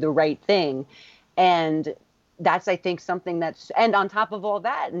to do the right thing. And that's, I think, something that's, and on top of all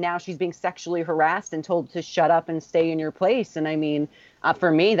that, now she's being sexually harassed and told to shut up and stay in your place. And I mean,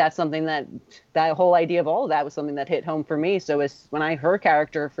 for me, that's something that whole idea of all of that was something that hit home for me. So her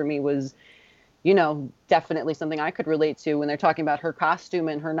character for me was, definitely something I could relate to, when they're talking about her costume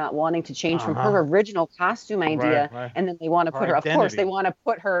and her not wanting to change from her original costume idea. Right. And then they want to Her put her, of course, they identity. want to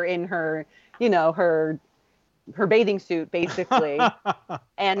put her in her, her bathing suit, basically.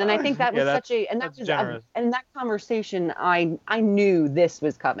 And then I think that Yeah, was such a, and that that's was, generous. and that conversation, I knew this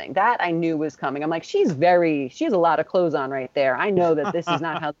was coming. That I knew was coming. I'm like, she has a lot of clothes on right there. I know that this is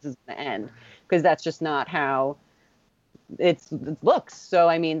not how this is going to end, because that's just not how it looks. So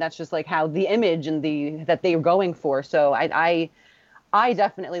I mean, that's just like how the image and that they were going for. So I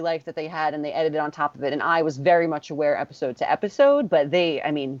definitely liked that they had, and they edited on top of it. And I was very much aware episode to episode, but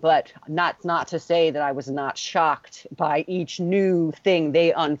but not to say that I was not shocked by each new thing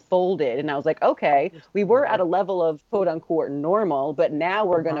they unfolded. And I was like, okay, we were at a level of quote unquote normal, but now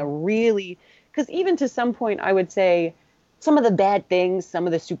we're going to really, because even to some point, I would say some of the bad things some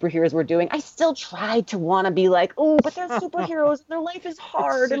of the superheroes were doing, I still tried to want to be like, oh, but they're superheroes and their life is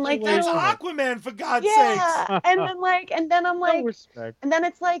hard. And like, That's situational. Aquaman, for God's sakes. yeah. And then I'm No like, respect. and then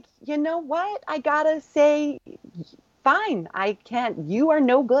it's like, you know what? I gotta say, fine, I can't. You are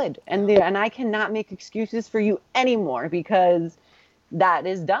no good, and I cannot make excuses for you anymore because that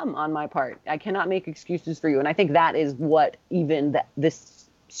is dumb on my part. I cannot make excuses for you, and I think that is what even this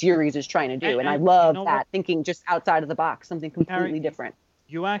series is trying to do. And I love that, thinking just outside of the box, something completely different.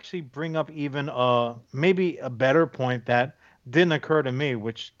 You actually bring up even maybe a better point that didn't occur to me,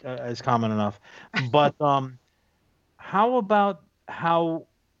 which is common enough. But how about how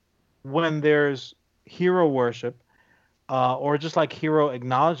when there's hero worship or just like hero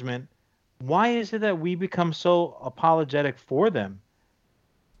acknowledgement, why is it that we become so apologetic for them?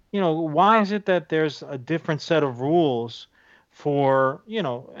 Why is it that there's a different set of rules for,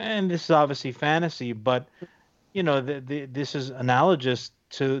 and this is obviously fantasy, but this is analogous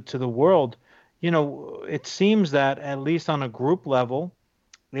to the world. It seems that at least on a group level,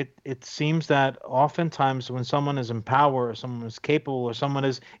 it seems that oftentimes when someone is in power or someone is capable or someone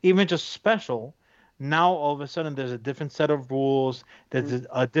is even just special, now all of a sudden there's a different set of rules, there's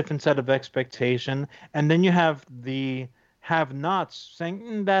a different set of expectation, and then you have the have-nots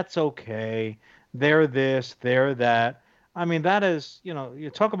saying, that's okay, they're this, they're that. I mean, that is, you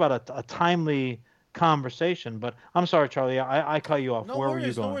talk about a timely conversation, but I'm sorry, Charlie, I cut you off. No Where were you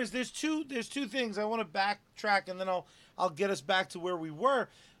worries, no going? worries. There's two things I want to backtrack, and then I'll get us back to where we were.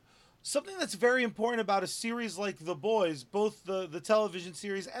 Something that's very important about a series like The Boys, both the television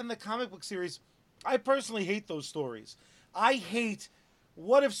series and the comic book series, I personally hate those stories. I hate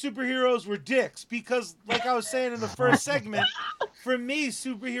what if superheroes were dicks? Because, like I was saying in the first segment, for me,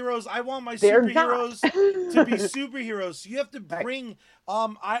 superheroes, I want my superheroes to be superheroes. So you have to bring.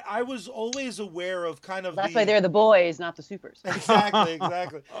 I was always aware of kind of. That's why they're the boys, not the supers. Exactly.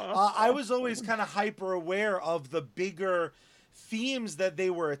 I was always kind of hyper aware of the bigger themes that they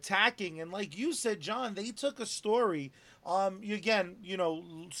were attacking, and like you said, John, they took a story. Again,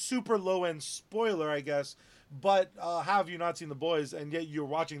 super low end spoiler, I guess. But how have you not seen The Boys, and yet you're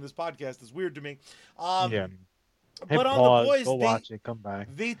watching this podcast? Is weird to me. Yeah. Hey, But on pause, The Boys, go watch it, come back.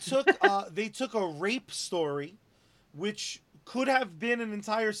 they took a rape story, which could have been an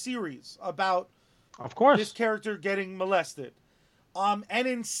entire series about Of course. this character getting molested. And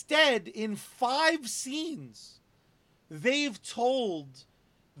instead, in 5 scenes, they've told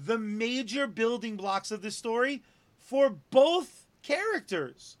the major building blocks of this story for both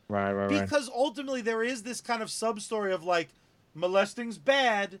characters. Right. Because ultimately there is this kind of sub-story of like, molesting's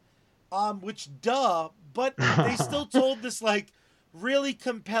bad, which but they still told this like really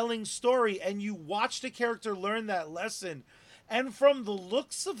compelling story, and you watched a character learn that lesson. And from the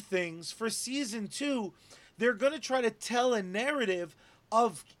looks of things, for season 2, they're going to try to tell a narrative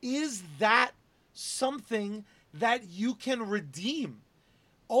of, is that something that you can redeem?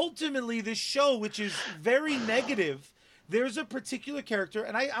 Ultimately, this show, which is very negative, there's a particular character,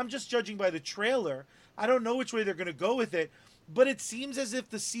 and I'm just judging by the trailer. I don't know which way they're going to go with it, but it seems as if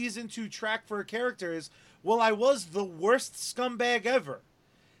the season 2 track for a character is, well, I was the worst scumbag ever.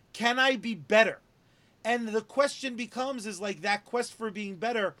 Can I be better? And the question becomes, is like that quest for being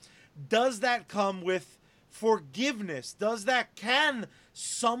better, does that come with forgiveness? Can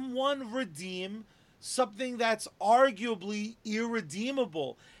someone redeem something that's arguably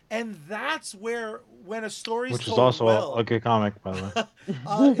irredeemable? And that's where, when a story's which told is also well, a good comic, by the way.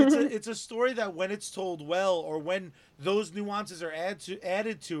 it's a story that when it's told well, or when those nuances are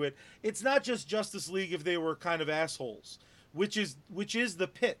added to it, it's not just Justice League if they were kind of assholes, which is the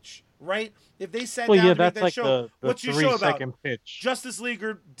pitch, right? If they sat down to make that like show, the what's your show about? pitch. Justice League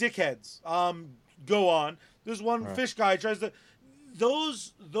or dickheads? Go on. There's one fish guy tries to.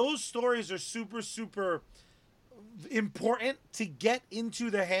 Those stories are super important to get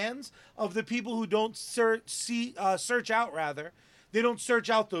into the hands of the people who don't search out. Rather, they don't search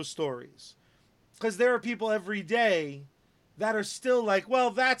out those stories, because there are people every day that are still like,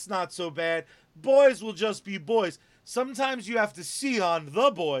 well, that's not so bad. Boys will just be boys. Sometimes you have to see on The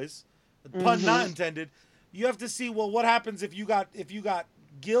Boys, pun not intended. You have to see, well, what happens if you got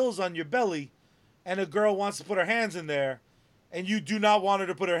gills on your belly, and a girl wants to put her hands in there, and you do not want her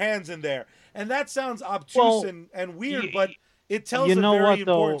to put her hands in there. And that sounds obtuse and weird, but it tells a very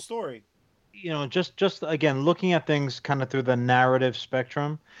important story. Just again, looking at things kind of through the narrative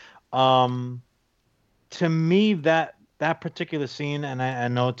spectrum, to me, that particular scene, and I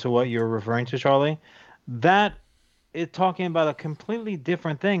know to what you're referring to, Charlie, that is talking about a completely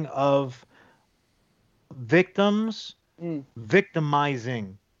different thing of victims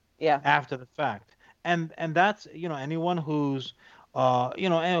victimizing after the fact. And that's, anyone who's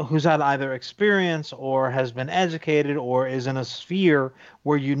who's had either experience or has been educated or is in a sphere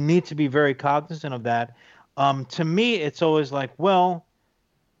where you need to be very cognizant of that. To me, it's always like, well,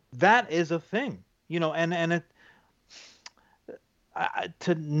 that is a thing, and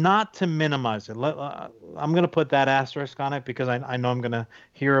to not to minimize it. I'm going to put that asterisk on it because I know I'm going to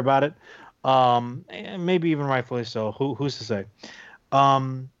hear about it. And maybe even rightfully so. Who's to say?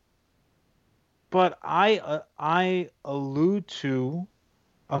 Um, but I allude to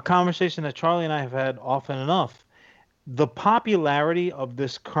a conversation that Charlie and I have had often enough. The popularity of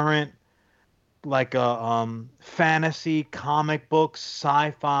this current like fantasy comic books,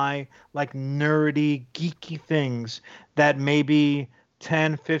 sci-fi, like nerdy, geeky things that maybe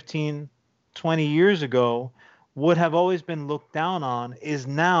 10, 15, 20 years ago would have always been looked down on is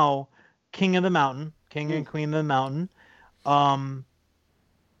now king of the mountain, king Mm. and queen of the mountain. Um,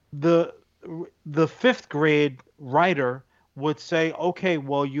 the the fifth grade writer would say, okay,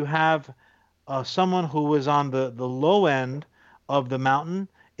 well, you have someone who was on the low end of the mountain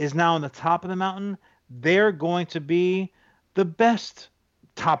is now on the top of the mountain. They're going to be the best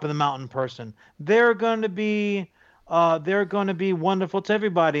top of the mountain person. They're going to be wonderful to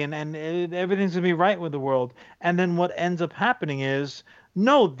everybody, and everything's going to be right with the world. And then what ends up happening is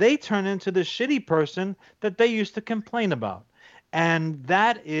no, they turn into the shitty person that they used to complain about. And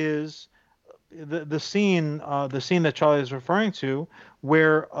that is the scene that Charlie is referring to,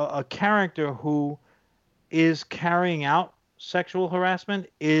 where a character who is carrying out sexual harassment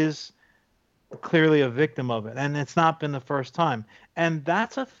is clearly a victim of it, and it's not been the first time. And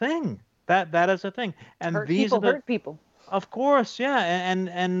that's a thing. That is a thing. And Hurt these are people the, hurt people. of course, yeah,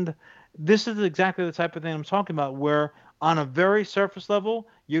 and this is exactly the type of thing I'm talking about, where on a very surface level,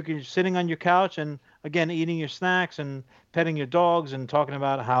 you can sitting on your couch and again eating your snacks and petting your dogs and talking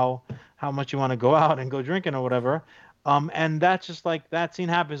about how much you want to go out and go drinking or whatever. And that's just like that scene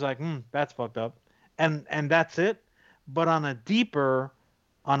happens, like, that's fucked up, and that's it. But on a deeper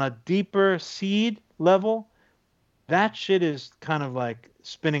seed level, that shit is kind of like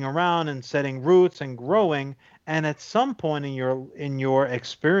spinning around and setting roots and growing, and at some point in your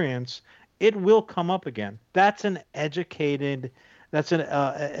experience it will come up again. That's an education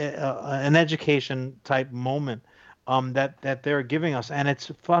type moment that they're giving us, and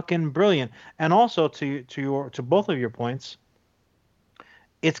it's fucking brilliant. And also to both of your points,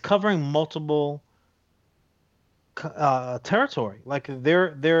 it's covering multiple territory. Like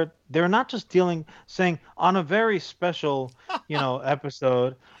they're not just saying on a very special,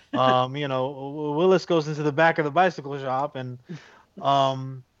 episode. Willis goes into the back of the bicycle shop, and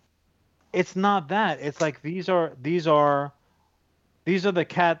um, it's not that. It's like these are the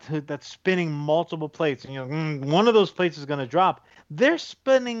cat that's spinning multiple plates, and one of those plates is going to drop. They're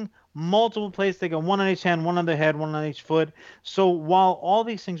spinning multiple plates. They got one on each hand, one on the head, one on each foot. So while all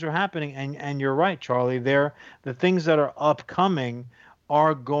these things are happening, and you're right, Charlie, the things that are upcoming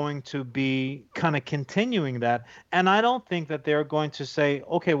are going to be kind of continuing that. And I don't think that they're going to say,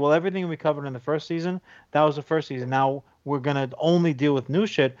 okay, well, everything we covered in the first season, that was the first season. Now we're going to only deal with new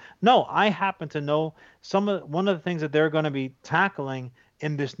shit. No, I happen to know one of the things that they're going to be tackling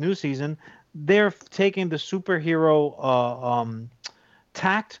in this new season. They're taking the superhero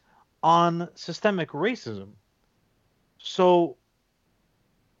tact on systemic racism. So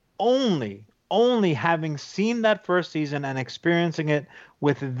only having seen that first season and experiencing it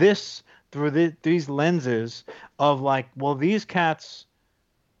with this through these lenses of like, well, these cats,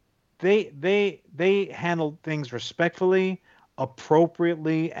 they handle things respectfully,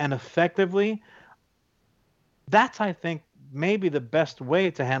 appropriately, and effectively. That's, I think, maybe the best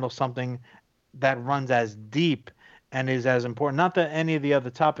way to handle something that runs as deep and is as important. Not that any of the other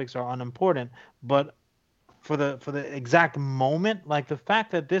topics are unimportant, but for the exact moment, like the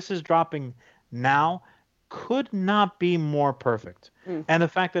fact that this is dropping now could not be more perfect. Mm. And the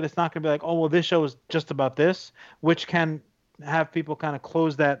fact that it's not going to be like, oh well, this show is just about this, which can have people kind of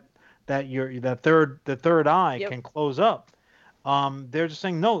close the third eye Yep. can close up. They're just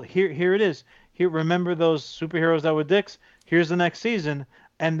saying, no, here it is. Here, remember those superheroes that were dicks? Here's the next season.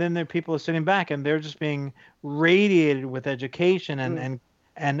 And then the people are sitting back and they're just being radiated with education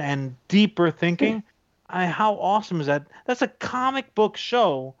and deeper thinking. How awesome is that? That's a comic book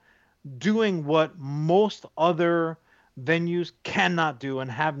show doing what most other venues cannot do and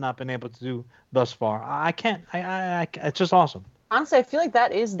have not been able to do thus far. I can't. It's just awesome. Honestly, I feel like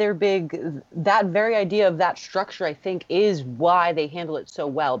that very idea of that structure, I think, is why they handle it so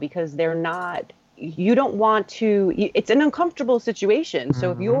well, because you don't want to, it's an uncomfortable situation.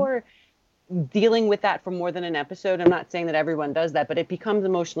 So if you're dealing with that for more than an episode, I'm not saying that everyone does that, but it becomes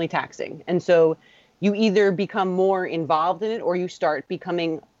emotionally taxing. And so you either become more involved in it or you start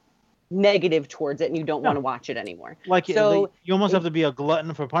becoming negative towards it and you don't want to watch it anymore. Like, so you almost have to be a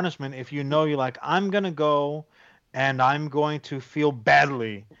glutton for punishment if you know you're like, I'm going to go and I'm going to feel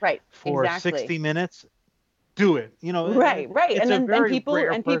badly right, for exactly. 60 minutes. do it. You know, Right. it's And a then very people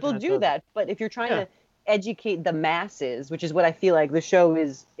rare person that do does it. that. But if you're trying Yeah, to educate the masses, which is what I feel like the show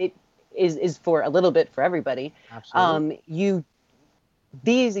is for a little bit for everybody, absolutely. you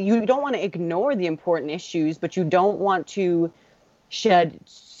don't want to ignore the important issues, but you don't want to shed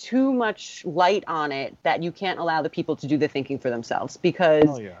too much light on it that you can't allow the people to do the thinking for themselves, Oh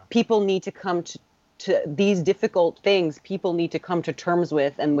because yeah. people need to come to these difficult things. People need to come to terms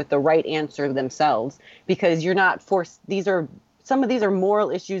with and with the right answer themselves, because you're not forced. Some of these are moral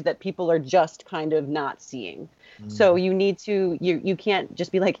issues that people are just kind of not seeing. So Mhm. you need to, you can't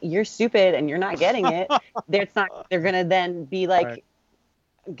just be like, you're stupid and you're not getting it. They're gonna then be Right. like,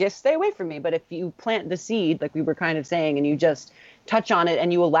 just stay away from me. But if you plant the seed, like we were kind of saying, and you just touch on it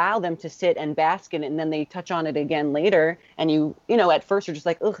and you allow them to sit and bask in it, and then they touch on it again later, and at first you're just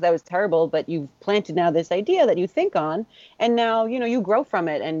like, ugh, that was terrible, but you've planted now this idea that you think on, and now, you grow from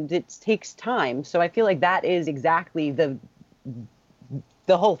it, and it takes time. So I feel like that is exactly the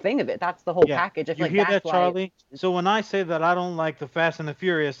whole thing of it. That's the whole Yeah. package. I feel You like hear that's that, why Charlie? So when I say that I don't like the Fast and the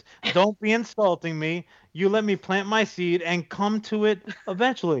Furious, don't be insulting me. You let me plant my seed and come to it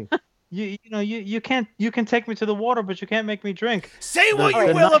eventually. You can take me to the water, but you can't make me drink. Say The what all you right,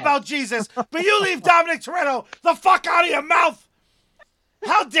 the will night. okay. about Jesus, but you leave Dominic Toretto the fuck out of your mouth.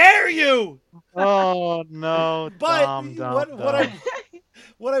 How dare you? Oh no, But Dom, Dom, what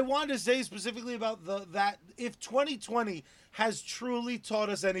Dom. I wanted to say specifically about that if 2020 has truly taught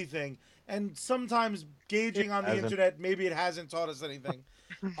us anything, and sometimes It gauging on the hasn't. internet, maybe it hasn't taught us anything.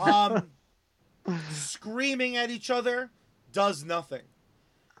 Um, Screaming at each other does nothing.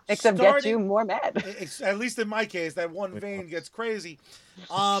 Except get you Starting, more mad. at least in my case, that one vein gets crazy.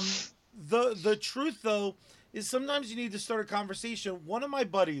 Um, the truth though is sometimes you need to start a conversation. One of my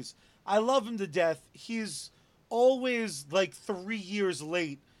buddies, I love him to death. He's always like 3 years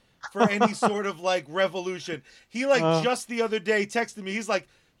late for any sort of like revolution. He like Uh, just the other day texted me. He's like,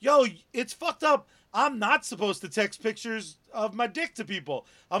 "Yo, it's fucked up. I'm not supposed to text pictures of my dick to people."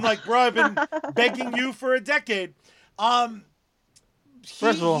 I'm like, "Bro, I've been begging you for a decade." Um,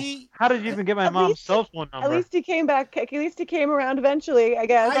 First of all, he how did you even get my At mom's least cell phone at number? least he came back. At least he came around eventually, I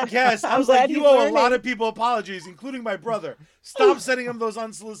guess. I guess. I I'm was like, glad you he's owe a lot learning. of people apologies, including my brother. Stop sending him those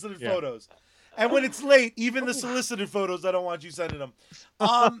unsolicited Yeah. photos. And when it's late, even the solicited photos, I don't want you sending them.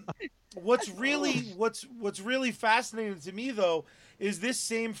 Um, what's really fascinating to me though is this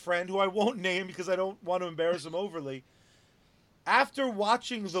same friend who I won't name because I don't want to embarrass him overly. After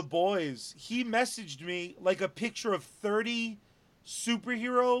watching The Boys, he messaged me like a picture of 30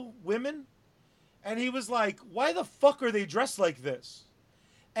 superhero women, and he was like, "Why the fuck are they dressed like this?"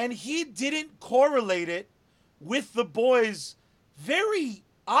 And he didn't correlate it with The Boys' very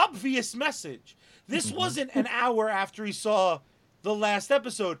obvious message. This Mhm. wasn't an hour after he saw the last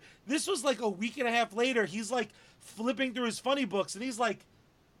episode. This was like a week and a half later. He's like flipping through his funny books, and he's like,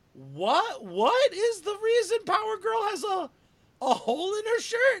 What is the reason Power Girl has a hole in her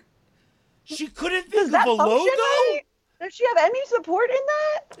shirt? She couldn't Does think of that a function logo? right? Does she have any support in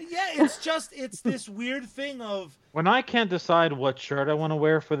that? Yeah, it's this weird thing of When I can't decide what shirt I want to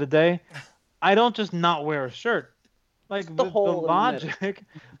wear for the day, I don't just not wear a shirt. Like The the hole in the middle. logic,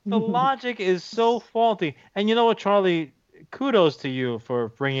 the logic is so faulty. And you know what, Charlie? Kudos to you for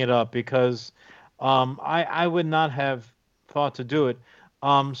bringing it up because I would not have thought to do it.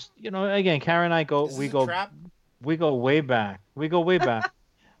 Again, Karen and I go is this we a go trap? we go way back. We go way back.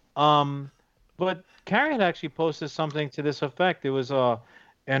 Um, but Carrie had actually posted something to this effect. It was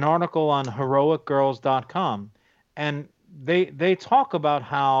an article on heroicgirls.com, and they talk about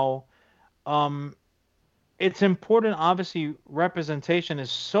how um, it's important. Obviously, representation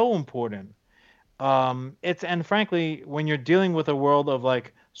is so important. It's and frankly, when you're dealing with a world of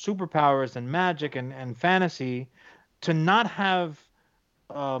like superpowers and magic and fantasy, to not have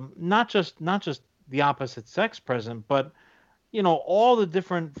not just the opposite sex present, but all the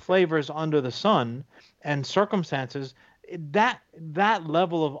different flavors under the sun and circumstances, that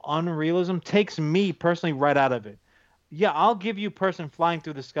level of unrealism takes me personally right out of it. Yeah, I'll give you a person flying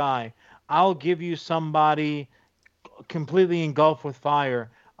through the sky. I'll give you somebody completely engulfed with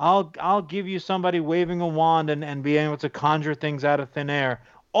fire. I'll give you somebody waving a wand and being able to conjure things out of thin air.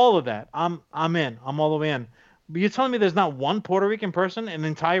 All of that. I'm in. I'm all the way in. But you're telling me there's not one Puerto Rican person in the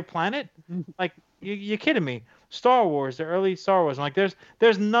entire planet? Like you're kidding me. Star Wars, the early Star Wars. I'm like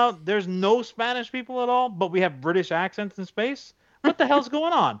there's no Spanish people at all, but we have British accents in space. What the hell's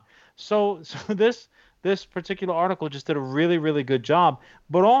going on? So this particular article just did a really really good job,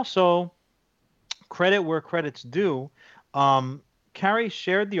 but also credit where credit's due. Um, Carrie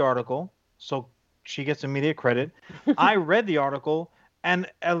shared the article, so she gets immediate credit. I read the article, And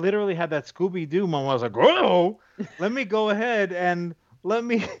I literally had that Scooby-Doo moment. I was like, "Whoa, let me go ahead and let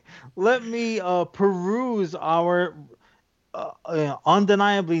me let me peruse our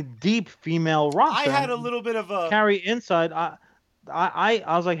undeniably deep female I roster." had a And little bit of a Carrie inside, I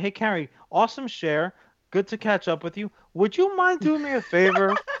was like, "Hey, Carrie, awesome share. Good to catch up with you. Would you mind doing me a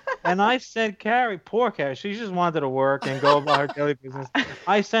favor?" And I sent Carrie, poor Carrie, she just wanted to work and go about her daily business.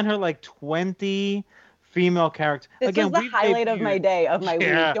 I sent her like 20 female characters. This was Again, the we've highlight of my debuted. day, of my week.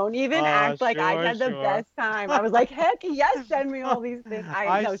 Yeah. Don't even act like I Sure, had the sure. best time. I was like, heck yes, send me all these things.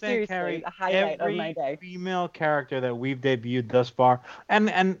 I No, sent seriously, Carrie the highlight of my every day. female character that we've debuted thus far,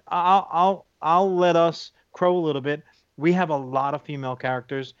 and I'll let us crow a little bit. We have a lot of female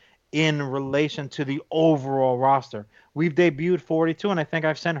characters in relation to the overall roster. We've debuted 42, and I think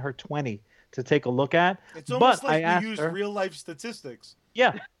I've sent her 20 to take a look at. It's But almost I like we asked used her, real life statistics.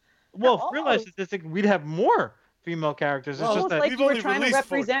 yeah, well, if real life Almost, statistic, we'd have more female characters. It's just Well, almost that, like we've you were only trying to released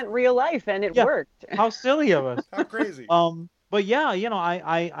 40. represent real life, and it yeah, worked. how silly of us. How crazy. But yeah,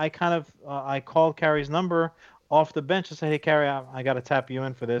 I kind of I called Carrie's number off the bench and said, "Hey, Carrie, I got to tap you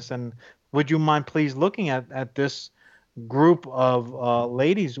in for this, and would you mind please looking at this group of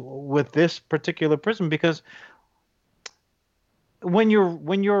ladies with this particular prism? Because when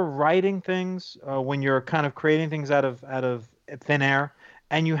you're writing things, when you're kind of creating things out of thin air,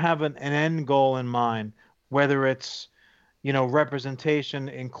 and you have an end goal in mind, whether it's representation,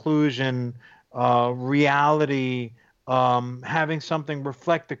 inclusion, reality, having something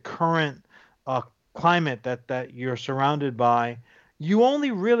reflect the current uh, climate that you're surrounded by. You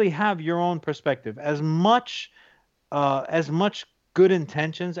only really have your own perspective. As much good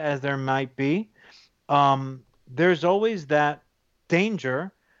intentions as there might be, there's always that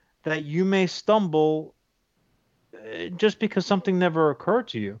danger that you may stumble just because something never occurred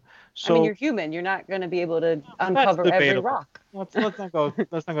to you. I mean, you're So human. You're not going to be able to that's uncover every debatable. rock. Let's not go too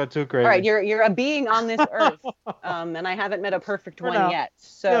All right, crazy. you're a being on this earth, and I haven't met a perfect For one now, yet. yeah,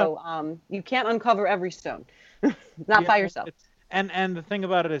 So you can't uncover every stone, not yeah. by yourself. And the thing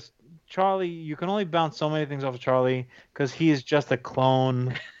about it is, Charlie, you can only bounce so many things off of Charlie because he is just a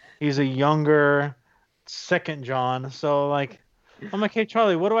clone. He's a younger second John. So like, I'm like, hey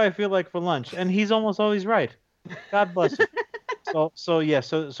Charlie, what do I feel like for lunch? And he's almost always right. God bless him. So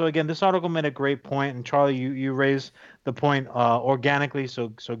again, this article made a great point, and Charlie, you raised the point organically. So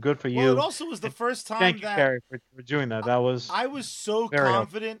good for Well, it you. also was the And first time thank you, that Carrie, for doing that. That was I was so very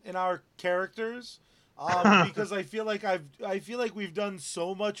helpful. confident in our characters, because I feel like we've done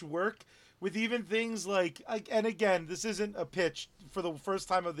so much work with even things like, and again, this isn't a pitch for the first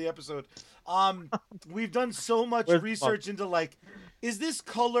time of the episode. We've done so much Where's the mug? research into, like, is this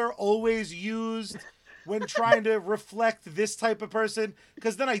color always used when trying to reflect this type of person?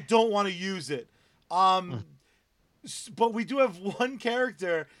 Because then I don't want to use it. But we do have one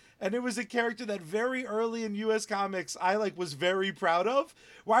character, and it was a character that very early in US comics I was very proud of,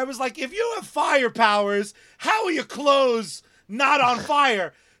 where I was like, if you have fire powers, how are your clothes not on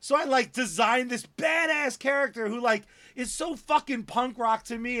fire? So I designed this badass character who is so fucking punk rock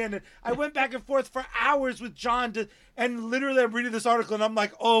to me, and I went back and forth for hours with John and literally I'm reading this article and I'm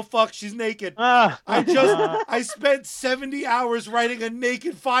like, oh fuck, she's naked. I spent 70 hours writing a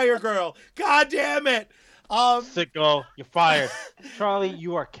naked fire girl. God damn it. Sicko, you're fired. Charlie,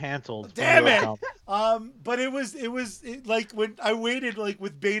 you are canceled. Damn it. But it was when I waited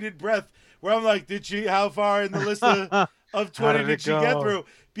with bated breath, where I'm like, how far in the list of 20 did she get through?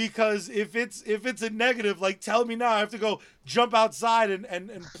 Because if it's a negative, tell me now. I have to go jump outside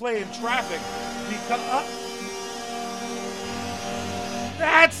and play in traffic. Because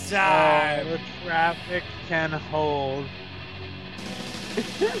that's time. The traffic can hold.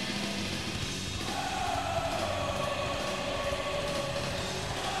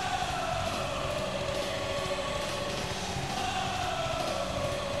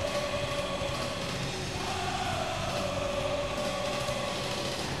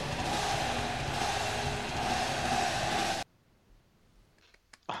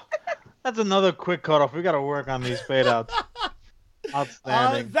 That's another quick cutoff. We got to work on these fade outs.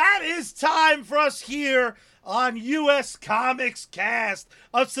 Outstanding. That is time for us here on US Comics Cast,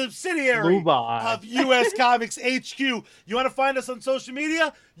 a subsidiary of US Comics HQ. You want to find us on social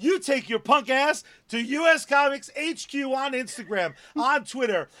media? You take your punk ass to US Comics HQ on Instagram, on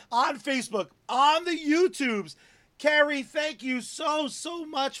Twitter, on Facebook, on the YouTubes. Carrie, thank you so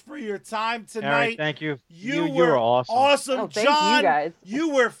much for your time tonight. Carrie, thank you. You were awesome. Awesome. Oh, thank John, you guys. You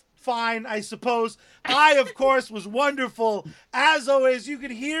were fine, I suppose. I, of course, was wonderful. As always, you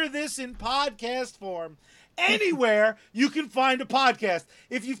can hear this in podcast form anywhere you can find a podcast.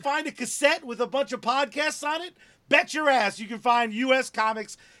 If you find a cassette with a bunch of podcasts on it, Bet your ass you can find U.S.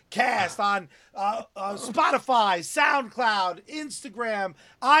 Comics Cast on Spotify, SoundCloud, Instagram,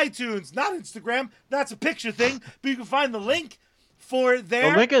 iTunes. Not Instagram, that's a picture thing, but you can find the link for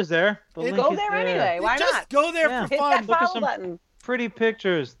there. The link is there. The link Go is there anyway. Why Just not? go there Yeah. for Hit fun. that Look at follow some button. pretty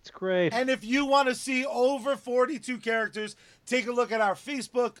pictures. It's great. And if you want to see over 42 characters, take a look at our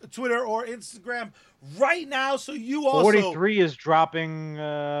Facebook, Twitter, or Instagram right now. So you also 43 is dropping.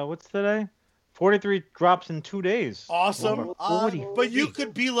 What's today? 43 drops in 2 days. awesome. 43. But you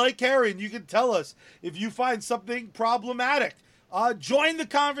could be like Carrie, and you can tell us if you find something problematic. Join the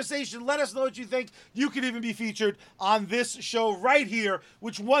conversation. Let us know what you think. You could even be featured on this show right here,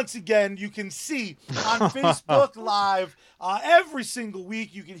 which once again you can see on Facebook Live every single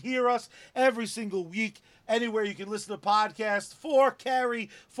week. You can hear us every single week. Anywhere you can listen to podcasts. For Carrie,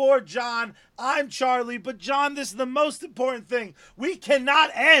 for John, I'm Charlie. But John, this is the most important thing. We cannot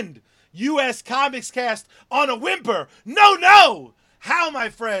end U.S. Comics Cast on a whimper. No! How, my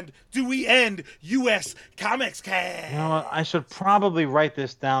friend, do we end U.S. Comics Cast? You know what? I should probably write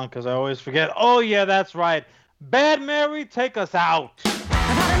this down because I always forget. Oh, yeah, that's right. Bad Mary, take us out. I've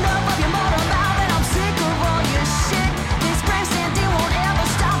had enough of your motor mouth and I'm sick of all your shit. This grandstanding won't ever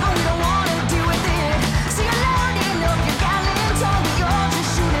stop and we don't want to deal with it. So you're loading up your gallons on but you're just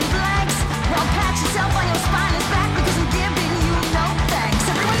shooting blanks. Well, pat yourself on your spineless back because I'm giving you no thanks.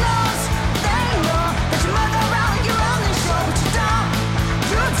 Everyone knows, they know that you mug around like you're on this show, but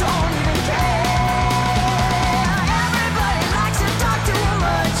you don't even care. Everybody likes to talk too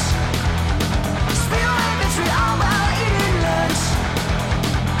much. Spill inventory all while eating lunch.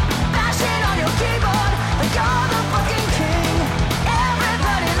 Bashing on your keyboard like you're the fucking king.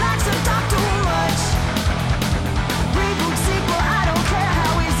 Everybody likes to talk too much. Reboot, sequel, I don't care.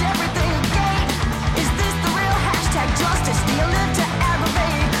 How is everything again? Is this the real hashtag justice? Stealing to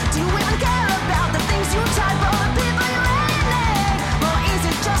aggravate? Do you even care about the things you type or the people you're alienating? Or is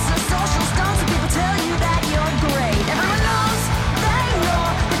it just a social stunt so people tell you that you're great? Everyone knows, they know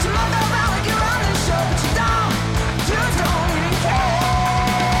that you mug around like you're on this show, but you don't even care.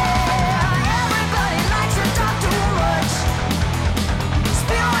 Everybody likes to talk too much.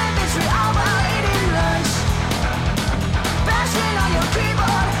 Spewing victory all while eating lunch. Bashing on your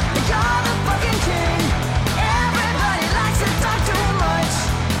keyboard like you're the fucking king. Everybody likes to talk too much.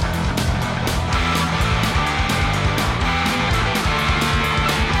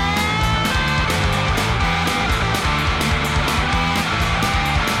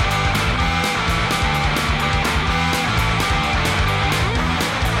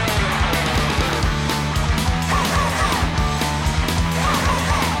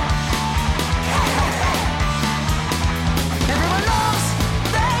 Everyone knows,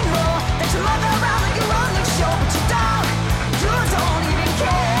 they know that you mug around like you're on the show, but you don't even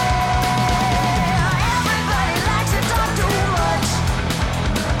care. Everybody likes to talk too much.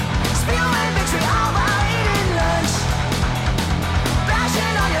 Spewing victory all while eating lunch.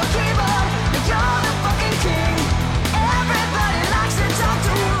 Bashing on your keyboard like you're the fucking king. Everybody likes to talk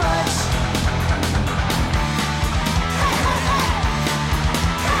too much.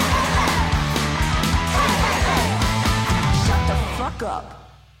 Shut the fuck up.